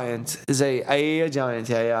أي جاينت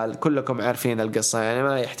يا عيال، كلكم عارفين القصة، يعني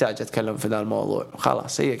ما يحتاج أتكلم في ذا الموضوع،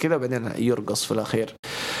 خلاص هي كذا، بعدين يرقص في الأخير.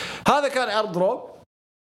 هذا كان عرض رو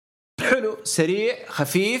حلو سريع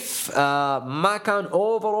خفيف، ما كان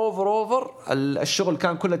اوفر. الشغل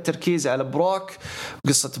كان كل التركيز على بروك،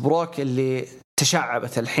 قصة بروك اللي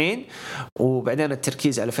تشعبت الحين، وبعدين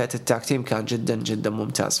التركيز على فئة التاك تيم كان جدا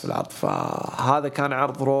ممتاز في العرض. فهذا كان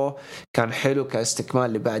عرض رو، كان حلو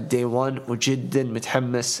كاستكمال لبعد دي 1، وجدا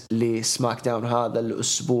متحمس لسماك داون هذا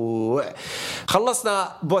الأسبوع.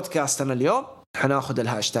 خلصنا بودكاستنا اليوم، حناخد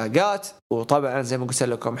الهاشتاجات، وطبعا زي ما قلت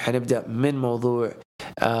لكم حنبدأ من موضوع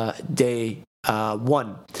دي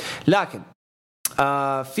 1. لكن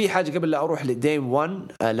في حاجة قبل لا أروح لدي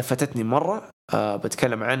 1 لفتتني مرة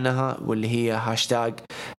بتكلم عنها، واللي هي هاشتاج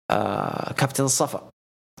كابتن صفا.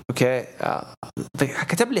 اوكي،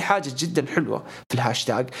 كتب لي حاجة جدا حلوة في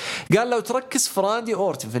الهاشتاج، قال لو تركز في راندي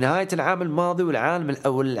أورتن في نهاية العام الماضي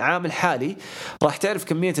والعام الحالي راح تعرف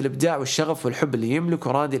كمية الإبداع والشغف والحب اللي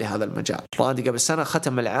يملكه راندي لهذا المجال. راندي قبل سنة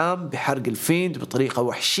ختم العام بحرق الفيند بطريقة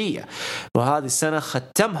وحشية، وهذه السنة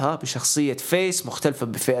ختمها بشخصية فيس مختلفة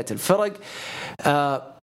بفئة الفرق.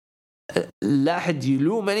 لا أحد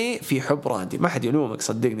يلومني في حب راندي، ما أحد يلومك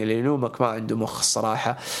صدقني، اللي يلومك ما عنده مخ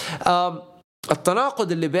الصراحة.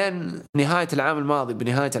 التناقض اللي بين نهاية العام الماضي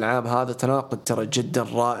بنهاية العام هذا تناقض ترى جدا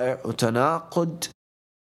رائع، وتناقض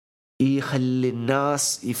يخلي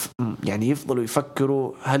الناس يعني يفضلوا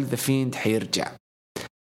يفكروا هل ذا فيند حيرجع،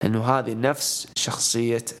 لأنه هذه نفس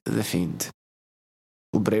شخصية ذا فيند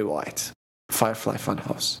وبري وايت. فايرفلاي فان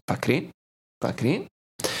هاوس، فاكرين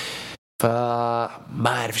فما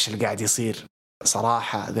أعرف إيش اللي قاعد يصير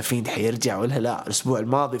صراحة. ذا فيند حيرجع ولا لا؟ الأسبوع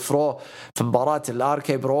الماضي في مباراة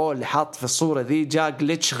الاركي برو اللي حاط في الصورة ذي جاء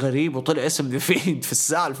جليتش غريب وطلع اسم ذا فيند في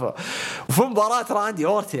السالفة. وفي مباراة راندي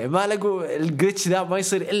أورتن يعني ما لقوا الجليتش ذا ما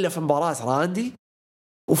يصير إلا في مباراة راندي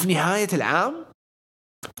وفي نهاية العام.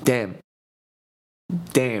 دام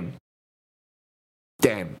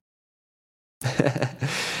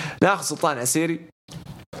ناخذ سلطان عسيري.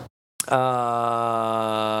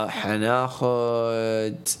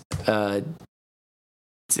 حناخذ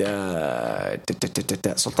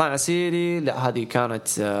سلطان عسيري. لا هذه كانت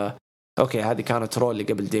اوكي، هذه كانت رول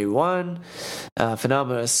اللي قبل داي 1.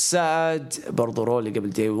 فنامل السعد برضو رول اللي قبل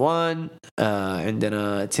داي 1.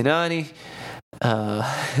 عندنا تناني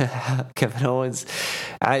كيفن أوينز،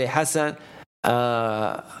 علي حسن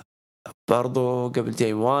برضو قبل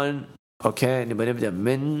داي 1. اوكي نبغى نبدا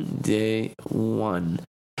من داي 1.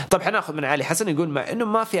 طب حناخذ من علي حسن يقول مع انه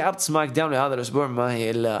ما في عرض سماك داون لهذا الاسبوع ما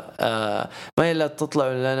هي الا تطلع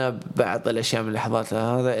لنا بعض الاشياء من اللحظات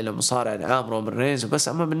هذا الى مصارع العام رومان رينز وبس.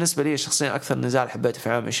 اما بالنسبه لي شخصيا اكثر نزال حبيته في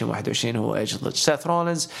عام 2021 هو ايج ضد سيث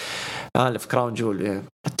رولينز اللي في كراون جول.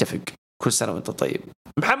 اتفق، كل سنه وانت طيب.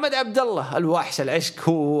 محمد عبد الله الوحش العشق،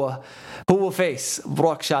 هو فيس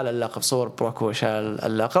بروك شال اللقب، صور بروك هو شال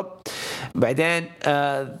اللقب. بعدين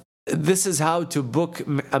This is how to book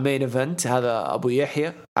a main event. هذا أبو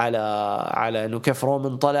يحيى على إنه كيف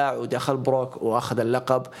رومان طلع ودخل بروك وأخذ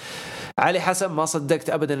اللقب. علي حسن ما صدقت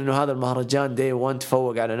أبدا إنه هذا المهرجان داي 1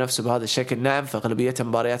 تفوق على نفسه بهذا الشكل. نعم في أغلبية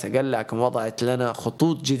مباريات أقل لكن وضعت لنا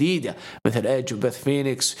خطوط جديدة مثل إيج وبث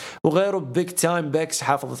فينيكس وغيره. بيج تايم بيكس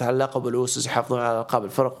حافظت على اللقب والأوسوس يحافظون على ألقاب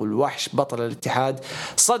الفرق والوحش بطل الاتحاد.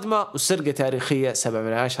 صدمة وسرقة تاريخية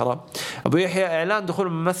 7/10. أبو يحيى إعلان دخول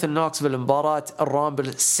ممثل نوكس بالمباراة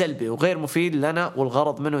الرامبل سلبي وغير مفيد لنا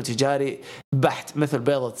والغرض منه تجاري بحت مثل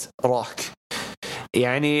بيضة روك.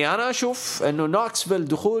 يعني أنا أشوف إنه نوكسفيل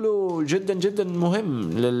دخوله جدا جدا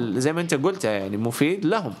مهم زي ما أنت قلت، يعني مفيد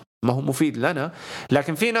لهم ما هو مفيد لنا.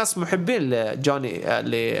 لكن في ناس محبين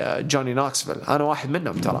لجوني نوكسفيل، أنا واحد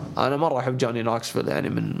منهم ترى. أنا مرة أحب جوني نوكسفيل يعني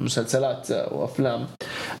من مسلسلات وأفلام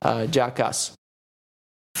جاكاس.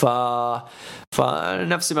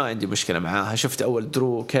 فنفسي ما عندي مشكلة معاها. شفت أول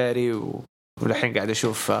درو كاري ولحين قاعد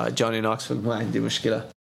أشوف جوني نوكسفيل ما عندي مشكلة.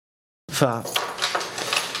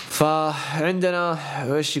 فعندنا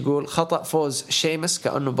وش يقول خطأ فوز شيمس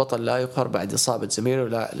كأنه بطل لا يقهر بعد إصابة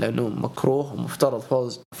زميله لأنه مكروه ومفترض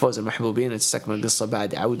فوز المحبوبين تستكمل القصة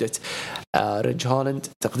بعد عودة ريج هولند.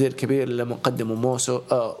 تقدير كبير لمقدمه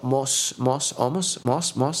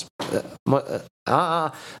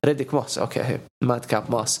ريديك موس اوكي مات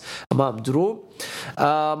كاب موس امام درو.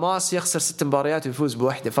 موس يخسر 6 مباريات ويفوز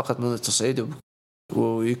بواحدة فقط منذ تصعيده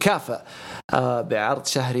ويكافئ بعرض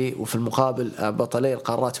شهري وفي المقابل بطلي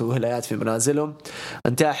القارات والولايات في منازلهم.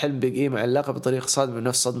 انتهى حلم بيج اي مع اللقب بطريقة صادمة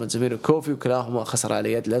نفس صدمة زميله كوفي وكلاهما خسر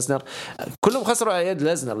على يد ليزنر. كلهم خسروا على يد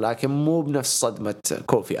ليزنر لكن مو بنفس صدمة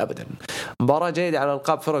كوفي أبدا. مباراة جيدة على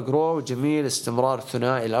ألقاب فرق رو جميل استمرار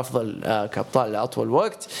الثنائي الأفضل كأبطال لأطول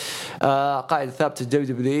وقت. قاعدة ثابتة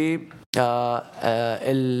الدبليو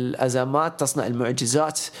الأزمات تصنع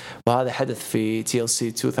المعجزات وهذا حدث في TLC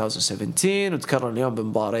 2017 وتكرر اليوم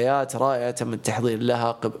بمباريات رائعة تم التحضير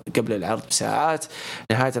لها قبل العرض بساعات.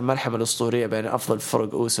 نهاية الملحمة الأسطورية بين أفضل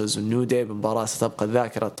فرق أوسوس والنيو داي بمباراة ستبقى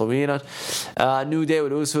الذاكرة طويلا. نيو داي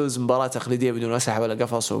والأوسوس مباراة تقليدية بدون أسلحة ولا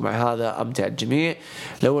قفص ومع هذا أمتع الجميع.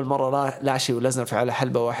 لأول مرة لاشي ولزنر في على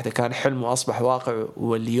حلبة واحدة كان حلم وأصبح واقع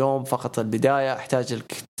واليوم فقط البداية.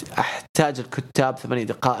 أحتاج الكتاب 8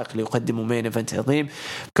 دقائق ليقدموا مين إيفنت عظيم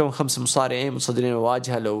كون 5 مصارعين مصدرين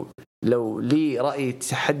الواجهة. لو لي رأي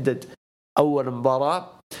تحدد أول مباراة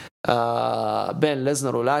بين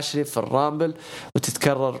ليزنر ولاشلي في الرامبل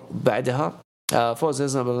وتتكرر بعدها. فوز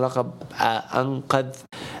ليزنر باللقب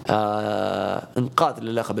انقاذ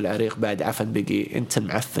للقب العريق بعد عفن بيجي. انت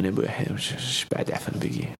المعفن يا ابو يحيى بعد عفن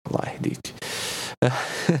بيجي الله يهديك.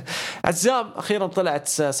 عزام أخيرا طلعت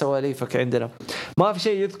سواليفك عندنا. ما في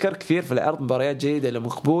شيء يذكر كثير في العرض. مباريات جيدة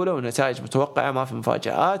لمقبولة ونتائج متوقعة ما في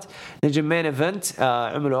مفاجآت. نجم مين إيفنت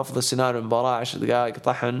عملوا أفضل سيناريو المباراة 10 دقائق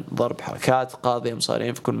طحن ضرب حركات قاضية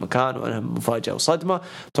مصارعين في كل مكان وأنهم مفاجأة وصدمة.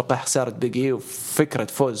 توقع خسارة بيجي وفكرة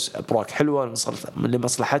فوز بروك حلوة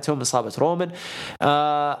لمصلحتهم إصابة رومان.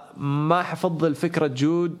 ما حفضل فكرة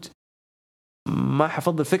جود ما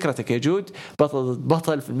حفضل فكرتك يا جود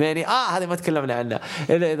بطل في الماني هذه ما تكلمنا عنها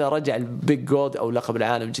إلا إذا رجع البيج جولد أو لقب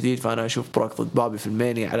العالم جديد. فأنا أشوف بروك ضد بابي في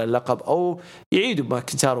الماني على اللقب أو يعيدوا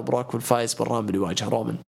ماكنتار وبروك والفايز بالرامبل يواجه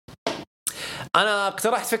رومان. انا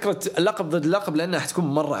اقترحت فكره اللقب ضد اللقب لانها حتكون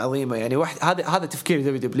مره عظيمه يعني. واحد هذا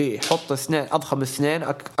تفكير دبليو، حط اثنين اضخم اثنين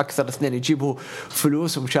اكثر اثنين يجيبوا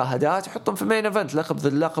فلوس ومشاهدات، حطهم في مين ايفنت لقب ضد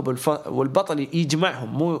اللقب، والبطل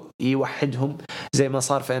يجمعهم مو يوحدهم زي ما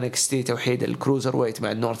صار في NXT توحيد الكروزر ويت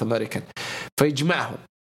مع النورث امريكان،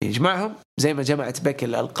 يجمعهم زي ما جمعت بيكي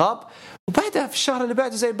الألقاب. وبعدها في الشهر اللي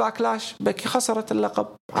بعده زي باكلاش بيكي خسرت اللقب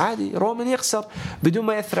عادي، رومان يخسر بدون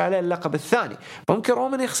ما يأثر عليه اللقب الثاني. ممكن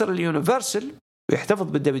رومان يخسر اليونيفرسال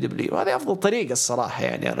ويحتفظ بالدبليو دبليو، وهذه أفضل طريقة الصراحة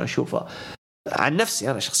يعني. أنا أشوفها عن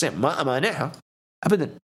نفسي أنا شخصيا ما أمانعها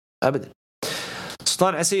أبدا.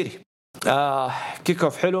 سلطان عسيري كيك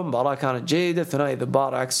اوف حلو، مباراة كانت جيدة، ثنائي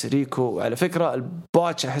ذبار عكس ريكو. وعلى فكرة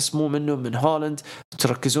الباتش أحس مو منه من هولند،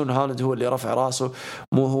 تركزون هولند هو اللي رفع راسه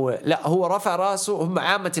مو هو، لا هو رفع راسه. هم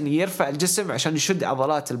عامة يرفع الجسم عشان يشد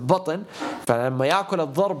عضلات البطن، فلما يأكل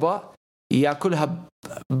الضربة يأكلها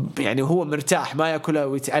يعني هو مرتاح، ما يأكلها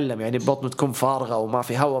ويتألم يعني بطنه تكون فارغة وما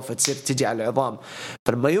في هواء فتصير تجي على العظام.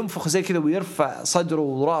 فلما ينفخ زي كذا ويرفع صدره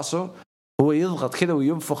وراسه هو يضغط كذا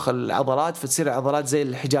وينفخ العضلات فتصير العضلات زي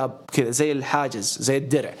الحجاب كذا زي الحاجز زي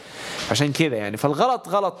الدرع، عشان كذا يعني. فالغلط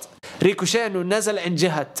غلط ريكوشيه انه نزل عند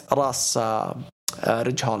جهة راس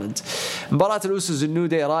ريج هولند. مباراة الأوسوس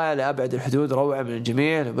النودي رائعة لأبعد الحدود، روعة من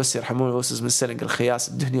الجميع، بس يرحمون الأوسوس من سلنج الخياس.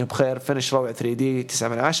 الدنيا بخير، فينش روعة 3D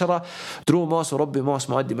 9/10. درو موس وربي موس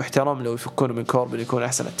مؤدي محترم، لو يفكونه من كوربن يكون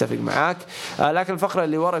أحسن، أتفق معاك. لكن الفقرة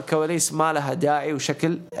اللي وراء الكواليس ما لها داعي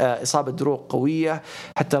وشكل. إصابة درو قوية،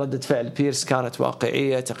 حتى ردة فعل بيرس كانت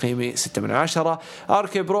واقعية، تقييمي 6/10.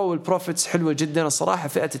 آركي برو والبروفيتس حلوة جدا الصراحة،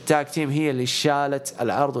 فئة التاج تيم هي اللي شالت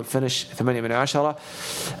العرض، والفينش 8/10.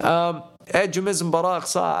 ايج وميز مباراة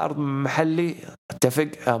اقصاء عرض محلي، اتفق.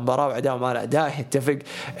 مباراة وعداء وما لا داعي، اتفق.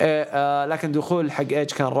 لكن دخول حق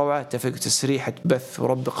ايج كان روعة، اتفق. تسريحة بث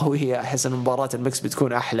ورب قوية، احس ان مباراة المكس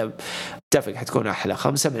بتكون احلى، اتفق حتكون احلى.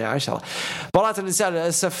 5/10. مباراة النساء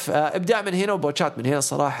للاسف ابداع من هنا وبوتشات من هنا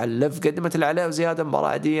صراحة. الليف قدمت اللي عليه وزيادة، مباراة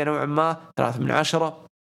عادية نوعا ما. 3/10.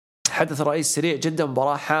 حدث رئيس سريع جدا،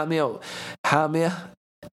 مباراة حامية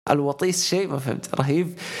الوطيس شيء ما فهمت،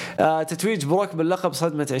 رهيب. تتويج بروك باللقب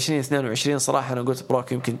صدمة 2022 صراحة. أنا قلت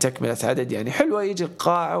بروك يمكن تكملة عدد يعني حلوة، يجي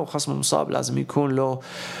القاعة وخصم المصاب لازم يكون له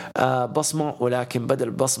بصمة، ولكن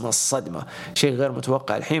بدل بصمة الصدمة، شيء غير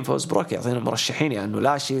متوقع. الحين فوز بروك يعطينا مرشحين يعني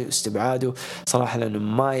لا شيء، استبعاده صراحة لأنه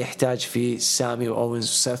ما يحتاج في سامي وأوينز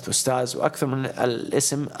وسيث وستاز وأكثر من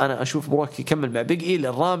الاسم. أنا أشوف بروك يكمل مع بيج إي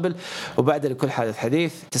للرامبل وبعد لكل حدث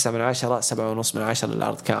حديث. 9/10. 7.5/10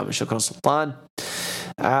 للعرض كامل. شكرا سلطان.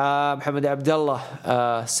 محمد عبد الله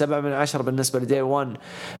 7/10 بالنسبة لدي 1.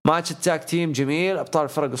 ماتش التاك تيم جميل، أبطال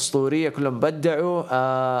فرق أسطورية كلهم بدعوا.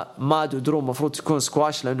 ماد ودرو مفروض تكون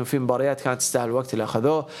سكواش لأنه في مباريات كانت تستاهل الوقت اللي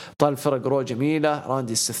أخذوه. أبطال فرق رو جميلة،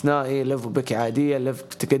 راندي استثنائي، ليف وبيكي عادية. ليف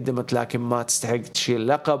تقدمت لكن ما تستحق تشيل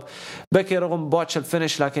اللقب. بيكي رغم بوتش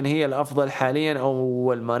الفينش لكن هي الأفضل حاليا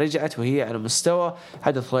أول ما رجعت وهي على مستوى.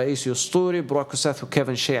 حدث رئيسي أسطوري، بروك وسيث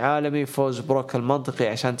وكيفن شيء عالمي. فوز بروك المنطقي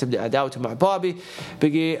عشان تبدأ عداوته مع بابي.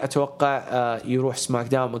 بقي أتوقع يروح سماك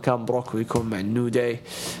داون مكان بروك ويكون مع النيو داي،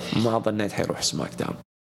 ما ظنيت حيروح سماك داون.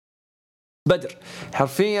 بدر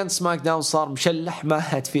حرفيا سماك داون صار مشلح، ما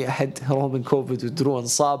حد في أحد. رومان كوفيد ودرو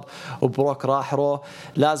انصاب وبروك راح رو،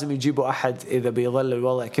 لازم يجيبوا أحد إذا بيظل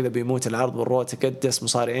الوضع كذا بيموت العرض. والرو تكدس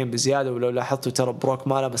مصارعين بزيادة، ولو لاحظتوا ترى بروك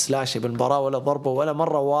ما لمس لا شيء بالمباراة ولا ضربة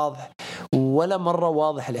ولا مرة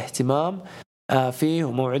واضح الاهتمام فيه،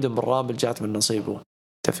 وموعدهم بالرامبل جات من نصيبه.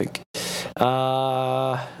 اتفق.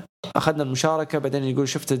 أخذنا المشاركة بعدين يقول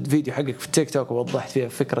شفت الفيديو حقك في التيك توك ووضحت فيها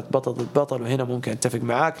فكرة بطل ضد بطل، وهنا ممكن أتفق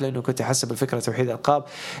معاك لأنه كنت أحسب الفكرة توحيد الألقاب.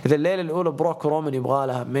 إذا الليلة الأولى بروك ورومان يبغى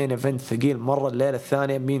لها مين إيفنت ثقيل مرة، الليلة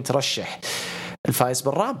الثانية مين ترشح الفائز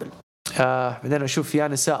بالرامبل؟ بعدين أشوف يا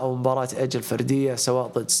نساء أو مباراة أجل فردية سواء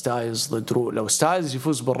ضد ستايلز ضد رو. لو ستايلز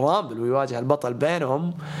يفوز بالرامبل ويواجه البطل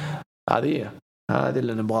بينهم، هذه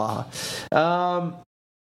اللي نبغاها.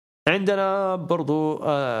 عندنا برضو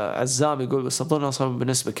عزام يقول بس أظن أصلا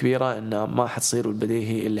بنسبة كبيرة إن ما حتصير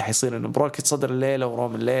البديهي اللي حيصير إنه بروك يتصدر الليلة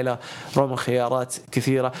ورومان الليلة. رومان خيارات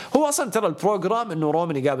كثيرة، هو أصلا ترى البروجرام إنه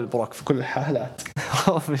رومان يقابل بروك في كل الحالات.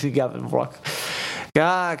 رومان يقابل بروك.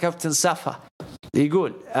 كابتن سافا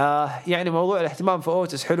يقول يعني موضوع الاهتمام في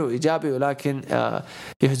أوتس حلو إيجابي، ولكن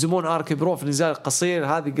يهزمون آركي برو في نزال قصير،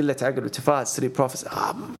 هذه قلة عقل وتفاهة. ستري بروفيس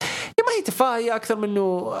ما هي تفاهة أكثر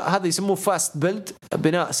منه، هذا يسموه فاست بيلد،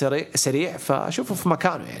 بناء سريع، فأشوفه في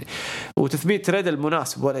مكانه يعني، وتثبيت تريد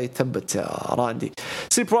المناسب ولا يثبت راندي.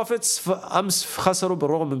 ستري بروفيتس أمس خسروا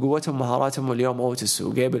بالرغم من قوتهم ومهاراتهم، واليوم أوتس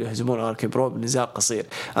وجيبل يهزمون آركي برو بنزال قصير.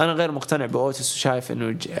 أنا غير مقتنع بأوتس وشايف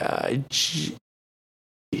إنه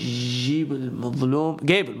جيبل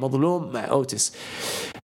مظلوم مع أوتس.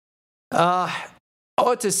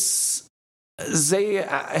 أوتس زي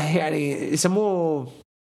يعني يسموه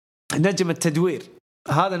نجم التدوير.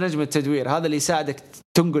 هذا نجم التدوير، هذا اللي يساعدك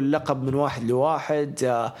تنقل لقب من واحد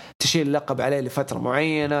لواحد، تشيل اللقب عليه لفترة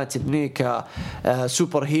معينة، تبنيك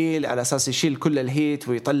سوبر هيل على أساس يشيل كل الهيت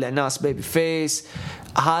ويطلع ناس بيبي فيس.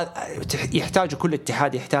 هذا يحتاج كل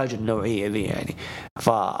اتحاد، يحتاج النوعية ذي يعني.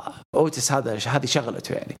 فأوتس هذه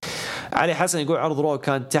شغلته يعني. علي حسن يقول عرض رو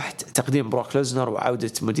كان تحت تقديم بروك ليزنر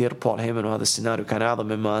وعودة مدير بول هيمن، وهذا السيناريو كان أعظم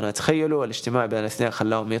مما أنا أتخيله. الاجتماع بين الاثنين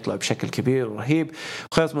خلاهم يطلعوا بشكل كبير ورهيب.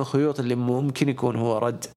 خيط من الخيوط اللي ممكن يكون هو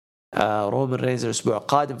رد رومان رينز الأسبوع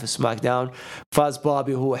القادم في سماك داون. فاز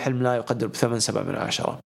بابي وهو حلم لا يقدر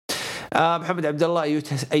ب8/7. محمد عبد الله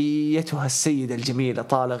أيتها السيدة الجميلة،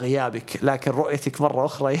 طال غيابك لكن رؤيتك مرة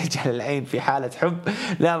أخرى يجعل العين في حالة حب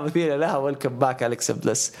لا مثيل لها. ويلكم باك أليكس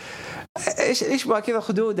بليس. إيش بقى كذا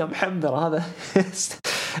خدودة محمرة، هذا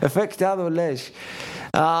افكت هذا ولا إيش؟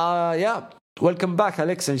 يا ويلكم باك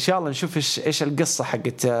أليكس. إن شاء الله نشوف إيش القصة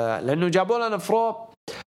حقت، لأنه جابوا لنا فرو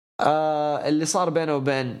اللي صار بينه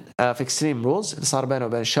وبين في اكستريم رولز، اللي صار بينه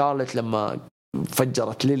وبين شارلت لما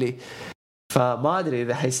فجرت ليلي. فما أدري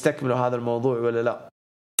إذا حيستكملوا هذا الموضوع ولا لا،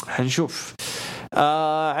 حنشوف.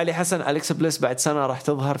 علي حسن أليكس بليس بعد سنة راح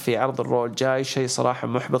تظهر في عرض الرو الجاي، شيء صراحة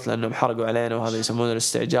محبط لأنهم حرقوا علينا، وهذا يسمونه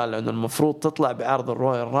الاستعجال، لأنه المفروض تطلع بعرض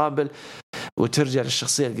الرويال رامبل وترجع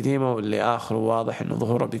للشخصية القديمة، واللي آخره واضح إنه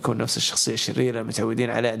ظهوره بيكون نفس الشخصية الشريرة متعودين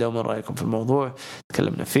عليه. دوما رأيكم في الموضوع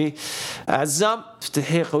تكلمنا فيه. عزام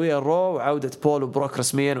افتتاحية قوية الرو وعودة بول وبروك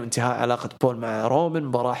رسميا وانتهاء علاقة بول مع رومان،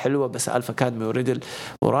 مباراة حلوة بس ألفا أكاديمي وريدل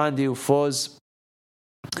وراندي وفوز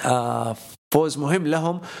فوز مهم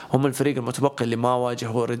لهم، هم الفريق المتبقي اللي ما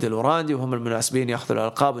واجهوا ريدل وراندي، وهم المناسبين ياخذوا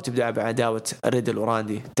الألقاب وتبدأ بعداوة ريدل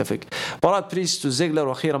وراندي. اتفق. مباراة بريست وزيغلر،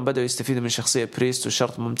 وأخيرا بدأوا يستفيدوا من شخصية بريست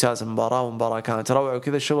وشرط ممتاز المباراة، ومباراة كانت روعة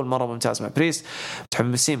وكذا الشغل مرة ممتاز مع بريست.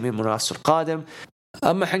 متحمسين من منافسه القادم.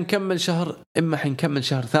 اما حنكمل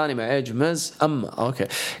شهر ثاني مع ايج مز. اما اوكي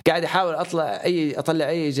قاعد احاول اطلع اي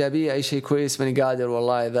ايجابيه، اي شيء كويس ماني قادر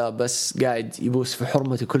والله، اذا بس قاعد يبوس في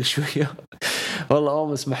حرمتي كل شويه. والله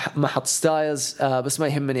اومس ما حط ستايلز، بس ما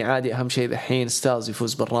يهمني عادي. اهم شيء الحين ستايلز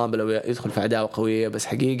يفوز بالرامبل او يدخل في عداوه قويه، بس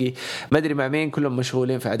حقيقي ما ادري مع مين، كلهم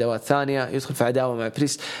مشغولين في عداوات ثانيه. يدخل في عداوه مع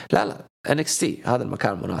بريست، لا NXT هذا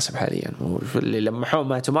المكان المناسب حاليا، اللي لمحوه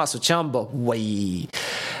مع توماسو تشامبو. وي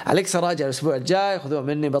أليكسا راجع الأسبوع الجاي، خذوه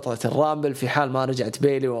مني بطلة الرامبل في حال ما رجعت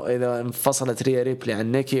بيلي، وإذا انفصلت ريا ريبلي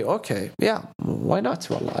عن نيكي أوكي يا واي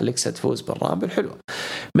نوت، والله أليكسا تفوز بالرامبل حلوة.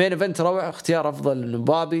 مين إيفنت روعة، اختيار أفضل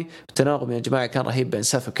نبابي. التناغم يا جماعة كان رهيب بين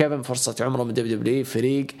ساف وكيفن، فرصة عمره من WWE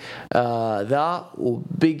فريق ذا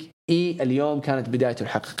وبيج إي. اليوم كانت بدايته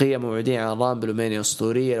الحقيقية، موعدين على الرامبل ومانيا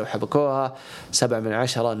أسطورية لو حبكوها.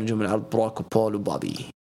 7/10 نجوم العرض بروك وبول وبابي.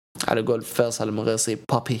 على قول فيصل المغيصي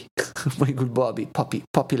بابي ما يقول بابي،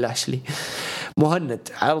 بابي لاشلي. مهند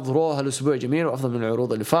عرض روها الأسبوع جميل وأفضل من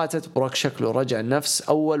العروض اللي فاتت. بروك شكله رجع النفس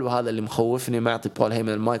أول، وهذا اللي مخوفني، ما يعطي بول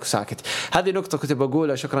هيمن المايك وساكت. هذه نقطة كنت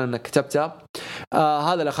بقولها، شكرا أنك كتبتها.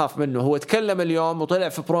 هذا اللي أخاف منه، هو تكلم اليوم وطلع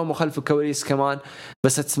في برومو خلف الكواليس كمان،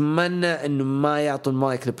 بس أتمنى أنه ما يعطوا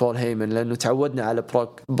المايك لبول هيمن، لأنه تعودنا على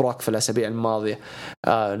بروك في الأسابيع الماضية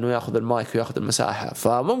أنه يأخذ المايك ويأخذ المساحة،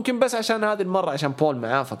 فممكن بس عشان هذه المرة عشان بول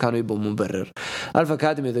معاه فكانوا يبوا مبرر. ألفا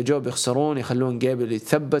أكاديمي إذا جو بيخسرون يخلون جيبل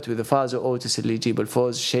يتثبت، وإذا فازوا أوتس اللي يجيب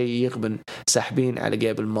الفوز، شيء يغبن ساحبين على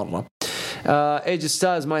جيبل مرة. ايج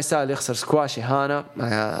ستايلز ما يستاهل يخسر سكواش إهانة،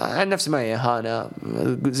 عن نفسي ما هي إهانة،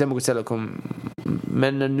 زي ما قلت لكم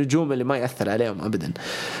من النجوم اللي ما يأثر عليهم أبدا.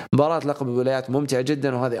 مباراة لقب الولايات ممتعة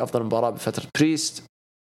جدا، وهذه أفضل مباراة بفترة بريست.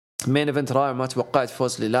 مين ايفنت رائع، ما توقعت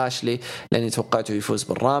فوز للاشلي لاني توقعته يفوز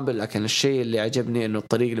بالرامبل، لكن الشيء اللي عجبني انه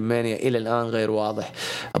الطريق للمانيا الى الان غير واضح.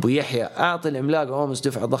 ابو يحيى اعطي العملاق اومس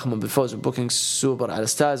دفعه ضخمه بالفوز ببوكينج سوبر على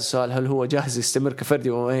ستايلز. السؤال هل هو جاهز يستمر كفردي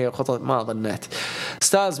وهي خطط؟ ما ظنيت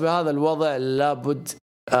ستايلز بهذا الوضع لابد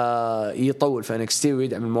يطول في NXT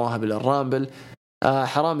ويدعم المواهب للرامبل.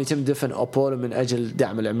 حرام يتم دفن أبولو من أجل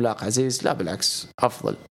دعم العملاق عزيز، لا بالعكس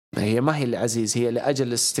أفضل، هي ما هي العزيز، هي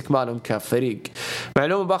لأجل استكمالهم كفريق.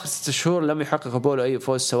 معلومة بآخر 6 شهور لم يحقق أبولو أي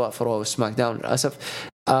فوز سواء في رو أو سماك داون للأسف.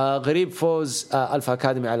 غريب فوز ألفا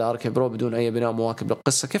أكاديمي على أركي برو بدون أي بناء مواكب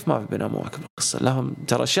للقصة. كيف ما في بناء مواكب للقصة؟ لهم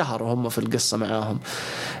ترى شهر وهم في القصة معاهم.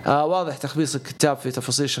 واضح تخبيص الكتاب في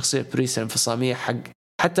تفاصيل شخصية بريس الانفصامية،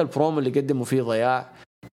 حتى البرومو اللي قدموا فيه ضياع،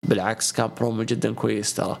 بالعكس كان برومو جدا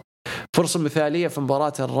كويس ترى. فرصة مثالية في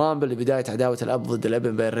مباراة الرامبل لبداية عداوة الأب ضد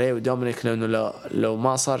الابن بين ري ودومينيك، لأنه لو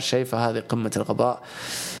ما صار شيء فهذه قمة الغباء.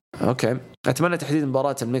 أوكي أتمنى تحديد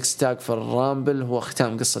مباراة الميكس تاج في الرامبل هو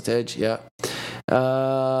ختام قصة إيج. يا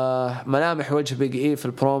ملامح وجه بيج اي في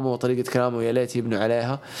البرومو وطريقة كلامه يا ليت يبنوا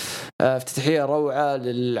عليها. افتتاحية روعة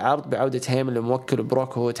للعرض بعودة هيمن لموكل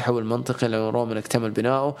بروك وهو تحول منطقي لأن رومان اكتمل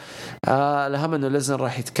بناؤه. الأهم أنه ليزنر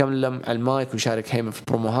راح يتكلم على المايك ويشارك هيمن في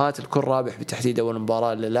البروموهات. الكل رابح بتحديد أول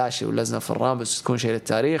مباراة للاشي وليزنر في الرامبل تكون شيء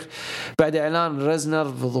للتاريخ. بعد إعلان ريزنر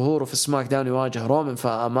بظهوره في سماك داون يواجه رومان،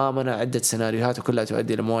 فأمامنا عدة سيناريوهات وكلها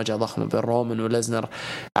تؤدي لمواجهة ضخمة بين رومان وليزنر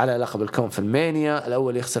على لقب الكون في المانيا.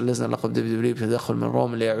 الأول يخسر ليزنر لقب دبليو بتدخل من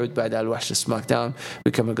رومان ليعود بعد الوحش سماك داون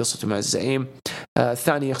ويكمل قصته مع الزعيم.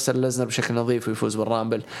 الثاني يخسر ليزنر بشكل نظيف ويفوز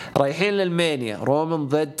بالرامبل. رايحين للمانيا، رومان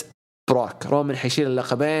ضد بروك. رومان حيشيل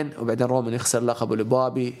اللقبين وبعدين رومان يخسر لقبه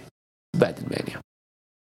لبابي بعد المانيا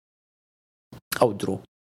أو درو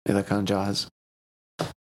إذا كان جاهز.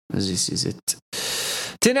 زت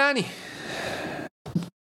تناني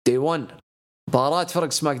دي 1 مباراة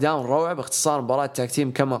فرق سماك داون روعة. باختصار مباراة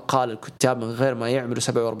تاكتيم كما قال الكتاب من غير ما يعملوا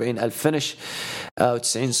 47,000 فينش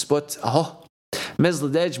و90 سبوت. أهو ميز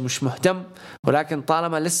ضد ايج مش مهتم، ولكن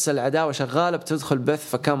طالما لسه العداوة شغالة بتدخل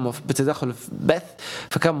بتدخل في بث،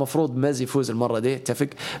 فكان مفروض ميز يفوز المرة دي. اتفق.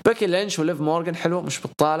 بيكي لينش وليف مورغان حلو مش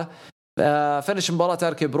بطالة. فنش مباراة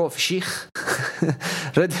تاركي برو في شيخ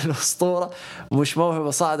ريدل أسطورة، مش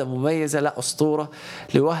موهبة صاعدة مميزة، لا أسطورة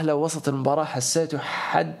لوهلة. وسط المباراة حسيته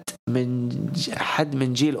حد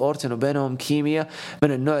من جيل أورتن وبينهم كيمياء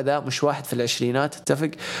من النوع ذا، مش واحد في العشرينات.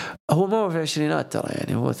 اتفق. هو ما هو في العشرينات ترى،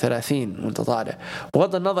 يعني هو 30 وانت طالع.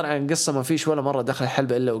 بغض النظر عن القصة ما فيش ولا مرة دخل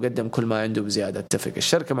الحلبة إلا وقدم كل ما عنده بزيادة. اتفق.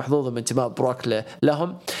 الشركة محظوظة من انتماء بروك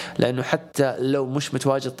لهم، لأنه حتى لو مش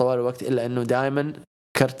متواجد طوال الوقت إلا أنه دائما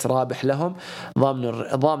كرت رابح لهم،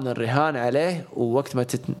 ضامن الرهان عليه، ووقت ما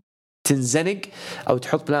تنزنق أو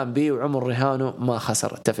تحط بلان بي وعمر رهانه ما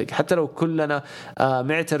خسر. اتفق. حتى لو كلنا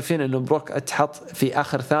معترفين أنه بروك اتحط في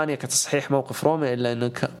آخر ثانية كتصحيح موقف رومان، إلا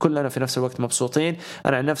أنه كلنا في نفس الوقت مبسوطين.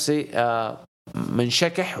 أنا عن نفسي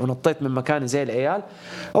منشكح ونطيت من مكاني زي العيال.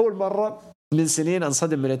 أول مرة من سنين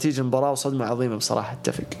أنصدم من نتيجة المباراة، وصدمة عظيمة بصراحة.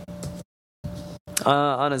 اتفق.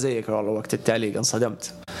 أنا زيك والله وقت التعليق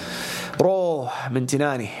انصدمت. روح من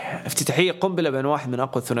تناني، افتتاحية قنبلة بين واحد من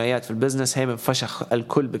أقوى الثنائيات في البزنس. هيمن فشخ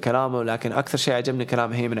الكل بكلامه، ولكن أكثر شيء عجبني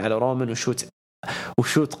كلام هيمن على رومان.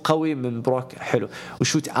 وشوت قوي من بروك حلو،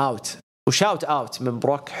 وشاوت اوت من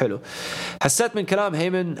بروك حلو. حسيت من كلام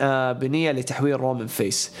هيمن بنية لتحويل رومان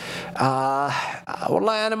فيس.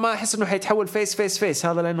 والله أنا ما أحس إنه حيتحول فيس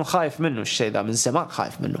هذا، لأنه خايف منه الشيء ذا من زمان،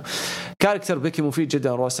 خايف منه. كاركتر بيكي مفيد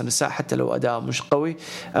جدا روس النساء حتى لو أداء مش قوي.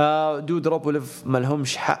 دود روب وليف ما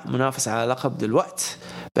لهمش حق منافسة على لقب دلوقت،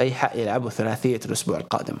 بأي حق يلعبوا ثلاثية الأسبوع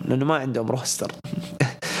القادم لأنه ما عندهم روستر.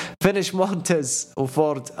 فينيش مونتز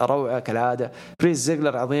وفورد روعة كالعادة. بريست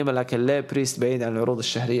زيغلر عظيمة، لكن ليه بريست بعيد عن العروض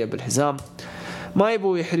الشهرية بالحزام؟ ما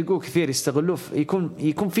يبوا يحرقوه كثير، يستغلوه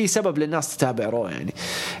يكون في سبب للناس تتابع رو. يعني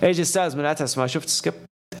ايج ستايلز من أتعس ما شفت سكيب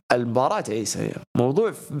المباراة عيسى.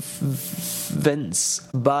 موضوع فينس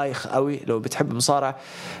بايخ قوي. لو بتحب مصارعة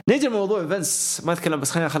نيجي الموضوع فينس ما أتكلم،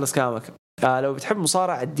 بس خلينا نخلص كلامك. لو بتحب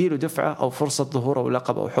مصارعة اديله دفعة أو فرصة ظهور أو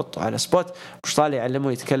لقب أو حطه على سبوت. مش طالع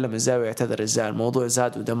يعلمه يتكلم إزاي ويعتذر إزاي. الموضوع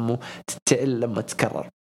زاد ودمه تتقل لما تكرر.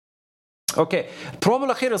 أوكي، البرومو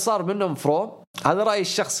الأخير اللي صار منهم فرو، هذا رأيي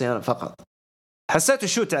الشخصي أنا فقط، حسيته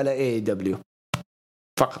شوت على AEW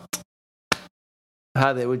فقط.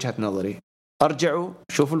 هذا وجهة نظري. أرجعوا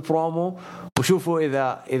شوفوا البرومو وشوفوا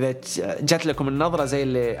إذا جات لكم النظرة زي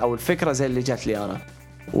اللي أو الفكرة زي اللي جات لي أنا،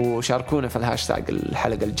 وشاركونا في الهاشتاج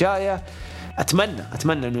الحلقة الجاية.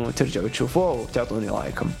 أتمنى أنه ترجعوا تشوفوه وتعطوني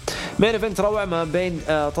رأيكم. مين إيفنت روعة ما بين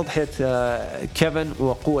تضحية كيفن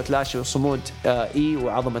وقوة لاشي وصمود إي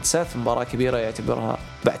وعظمة سيث. مباراة كبيرة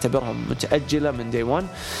بعتبرها متأجلة من دي 1.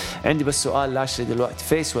 عندي بس سؤال، لاشي دلوقتي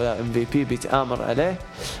فيس ولا MVP بيتآمر عليه؟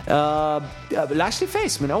 لاشي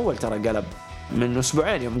فيس من أول، ترى قلب من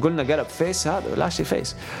أسبوعين يوم قلنا قلب فيس. هذا لاشي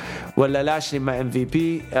فيس ولا لاشي مع MVP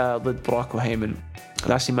ضد بروك وهيمن؟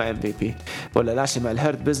 لاشي مع MVP ولا لاشي مع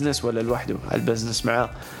الهيرت بزنس ولا لوحده البزنس معاه؟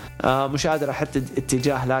 مش قادر أحدد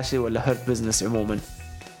اتجاه لاشي ولا هيرت بزنس عموما.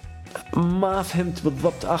 ما فهمت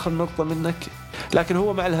بالضبط آخر نقطة منك، لكن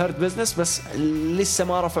هو مع الهيرت بزنس، بس لسه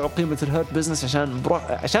ما رفعوا قيمة الهيرت بزنس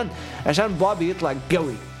عشان بابي يطلع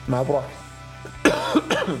قوي مع بروك.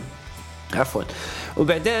 عفوا.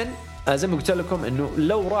 وبعدين زي ما قلت لكم إنه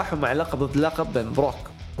لو راحوا مع لقب ضد لقب بين بروك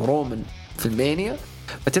ورومان في المانيا،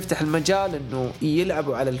 فتفتح المجال إنه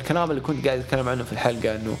يلعبوا على الكلام اللي كنت قاعد أتكلم عنه في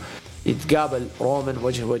الحلقة، إنه يتقابل رومان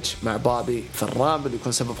وجه وجه مع بابي في الرامبل،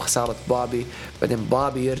 يكون سبب خسارة بابي، بعدين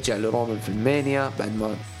بابي يرجع لرومان في المانيا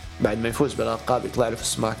بعد ما يفوز بالألقاب، يطلع له في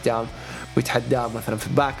سماك داون ويتحداه مثلا في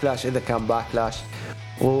باكلاش إذا كان باكلاش،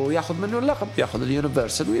 وياخذ منه اللقب، ياخذ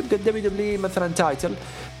اليونيفرسال، ويبقى الدبليو دبليو مثلا تايتل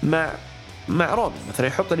مع مع رومان مثلا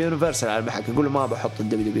يحط اليونيفرسال على المحك يقول له ما بحط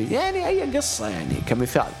الدبليو، يعني أي قصة يعني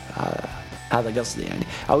كمثال هذا قصدي يعني.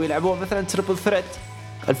 أو يلعبون مثلا تريبل ثريت،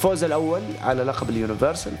 الفوز الأول على لقب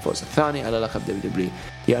اليونيفرسال، الفوز الثاني على لقب دبليو،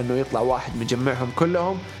 يعني يطلع واحد مجمعهم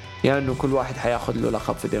كلهم، يعني كل واحد حياخذ له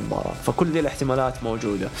لقب في ذي المباراة. فكل ذي الاحتمالات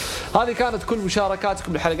موجودة. هذه كانت كل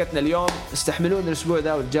مشاركاتكم لحلقتنا اليوم. استحملون الأسبوع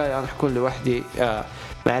ده والجاي أنا حكون لوحدي،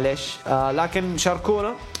 معليش، لكن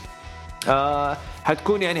شاركونا.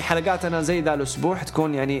 حتكون يعني حلقاتنا زي ذا الأسبوع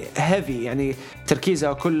حتكون يعني هيفي، يعني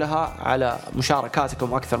تركيزها كلها على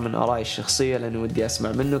مشاركاتكم أكثر من آرائي الشخصية، لأنه ودي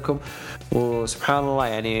أسمع منكم. وسبحان الله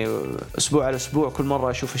يعني أسبوع على أسبوع كل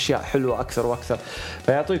مرة أشوف أشياء حلوة أكثر وأكثر.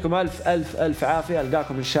 فيعطيكم ألف ألف ألف عافية.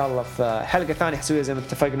 ألقاكم إن شاء الله في حلقة ثانية حسوية زي ما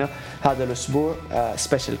اتفقنا هذا الأسبوع،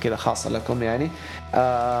 سبيشل كذا خاصة لكم يعني.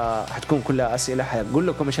 حتكون كلها أسئلة، حقول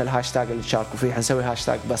لكم إيش الهاشتاج اللي تشاركوا فيه. حنسوي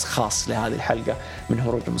هاشتاج بس خاص لهذه الحلقة من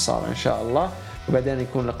هروج المصارعة إن شاء الله. وبعدين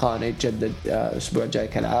يكون لقاءنا يتجدد الأسبوع الجاي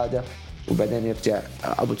كالعادة، وبعدين يرجع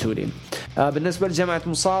أبو تولين. بالنسبة لجماعة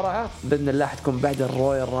مصارعة بإذن الله حتكون بعد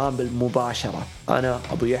الرويال رامبل مباشرة، أنا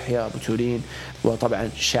أبو يحيى أبو تولين وطبعا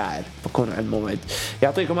شاعر بكون على الموعد.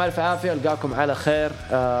 يعطيكم ألف عافية، ألقاكم على خير،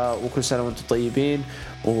 وكل سنة وأنتم طيبين،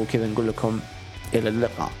 وكذا نقول لكم إلى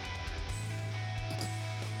اللقاء.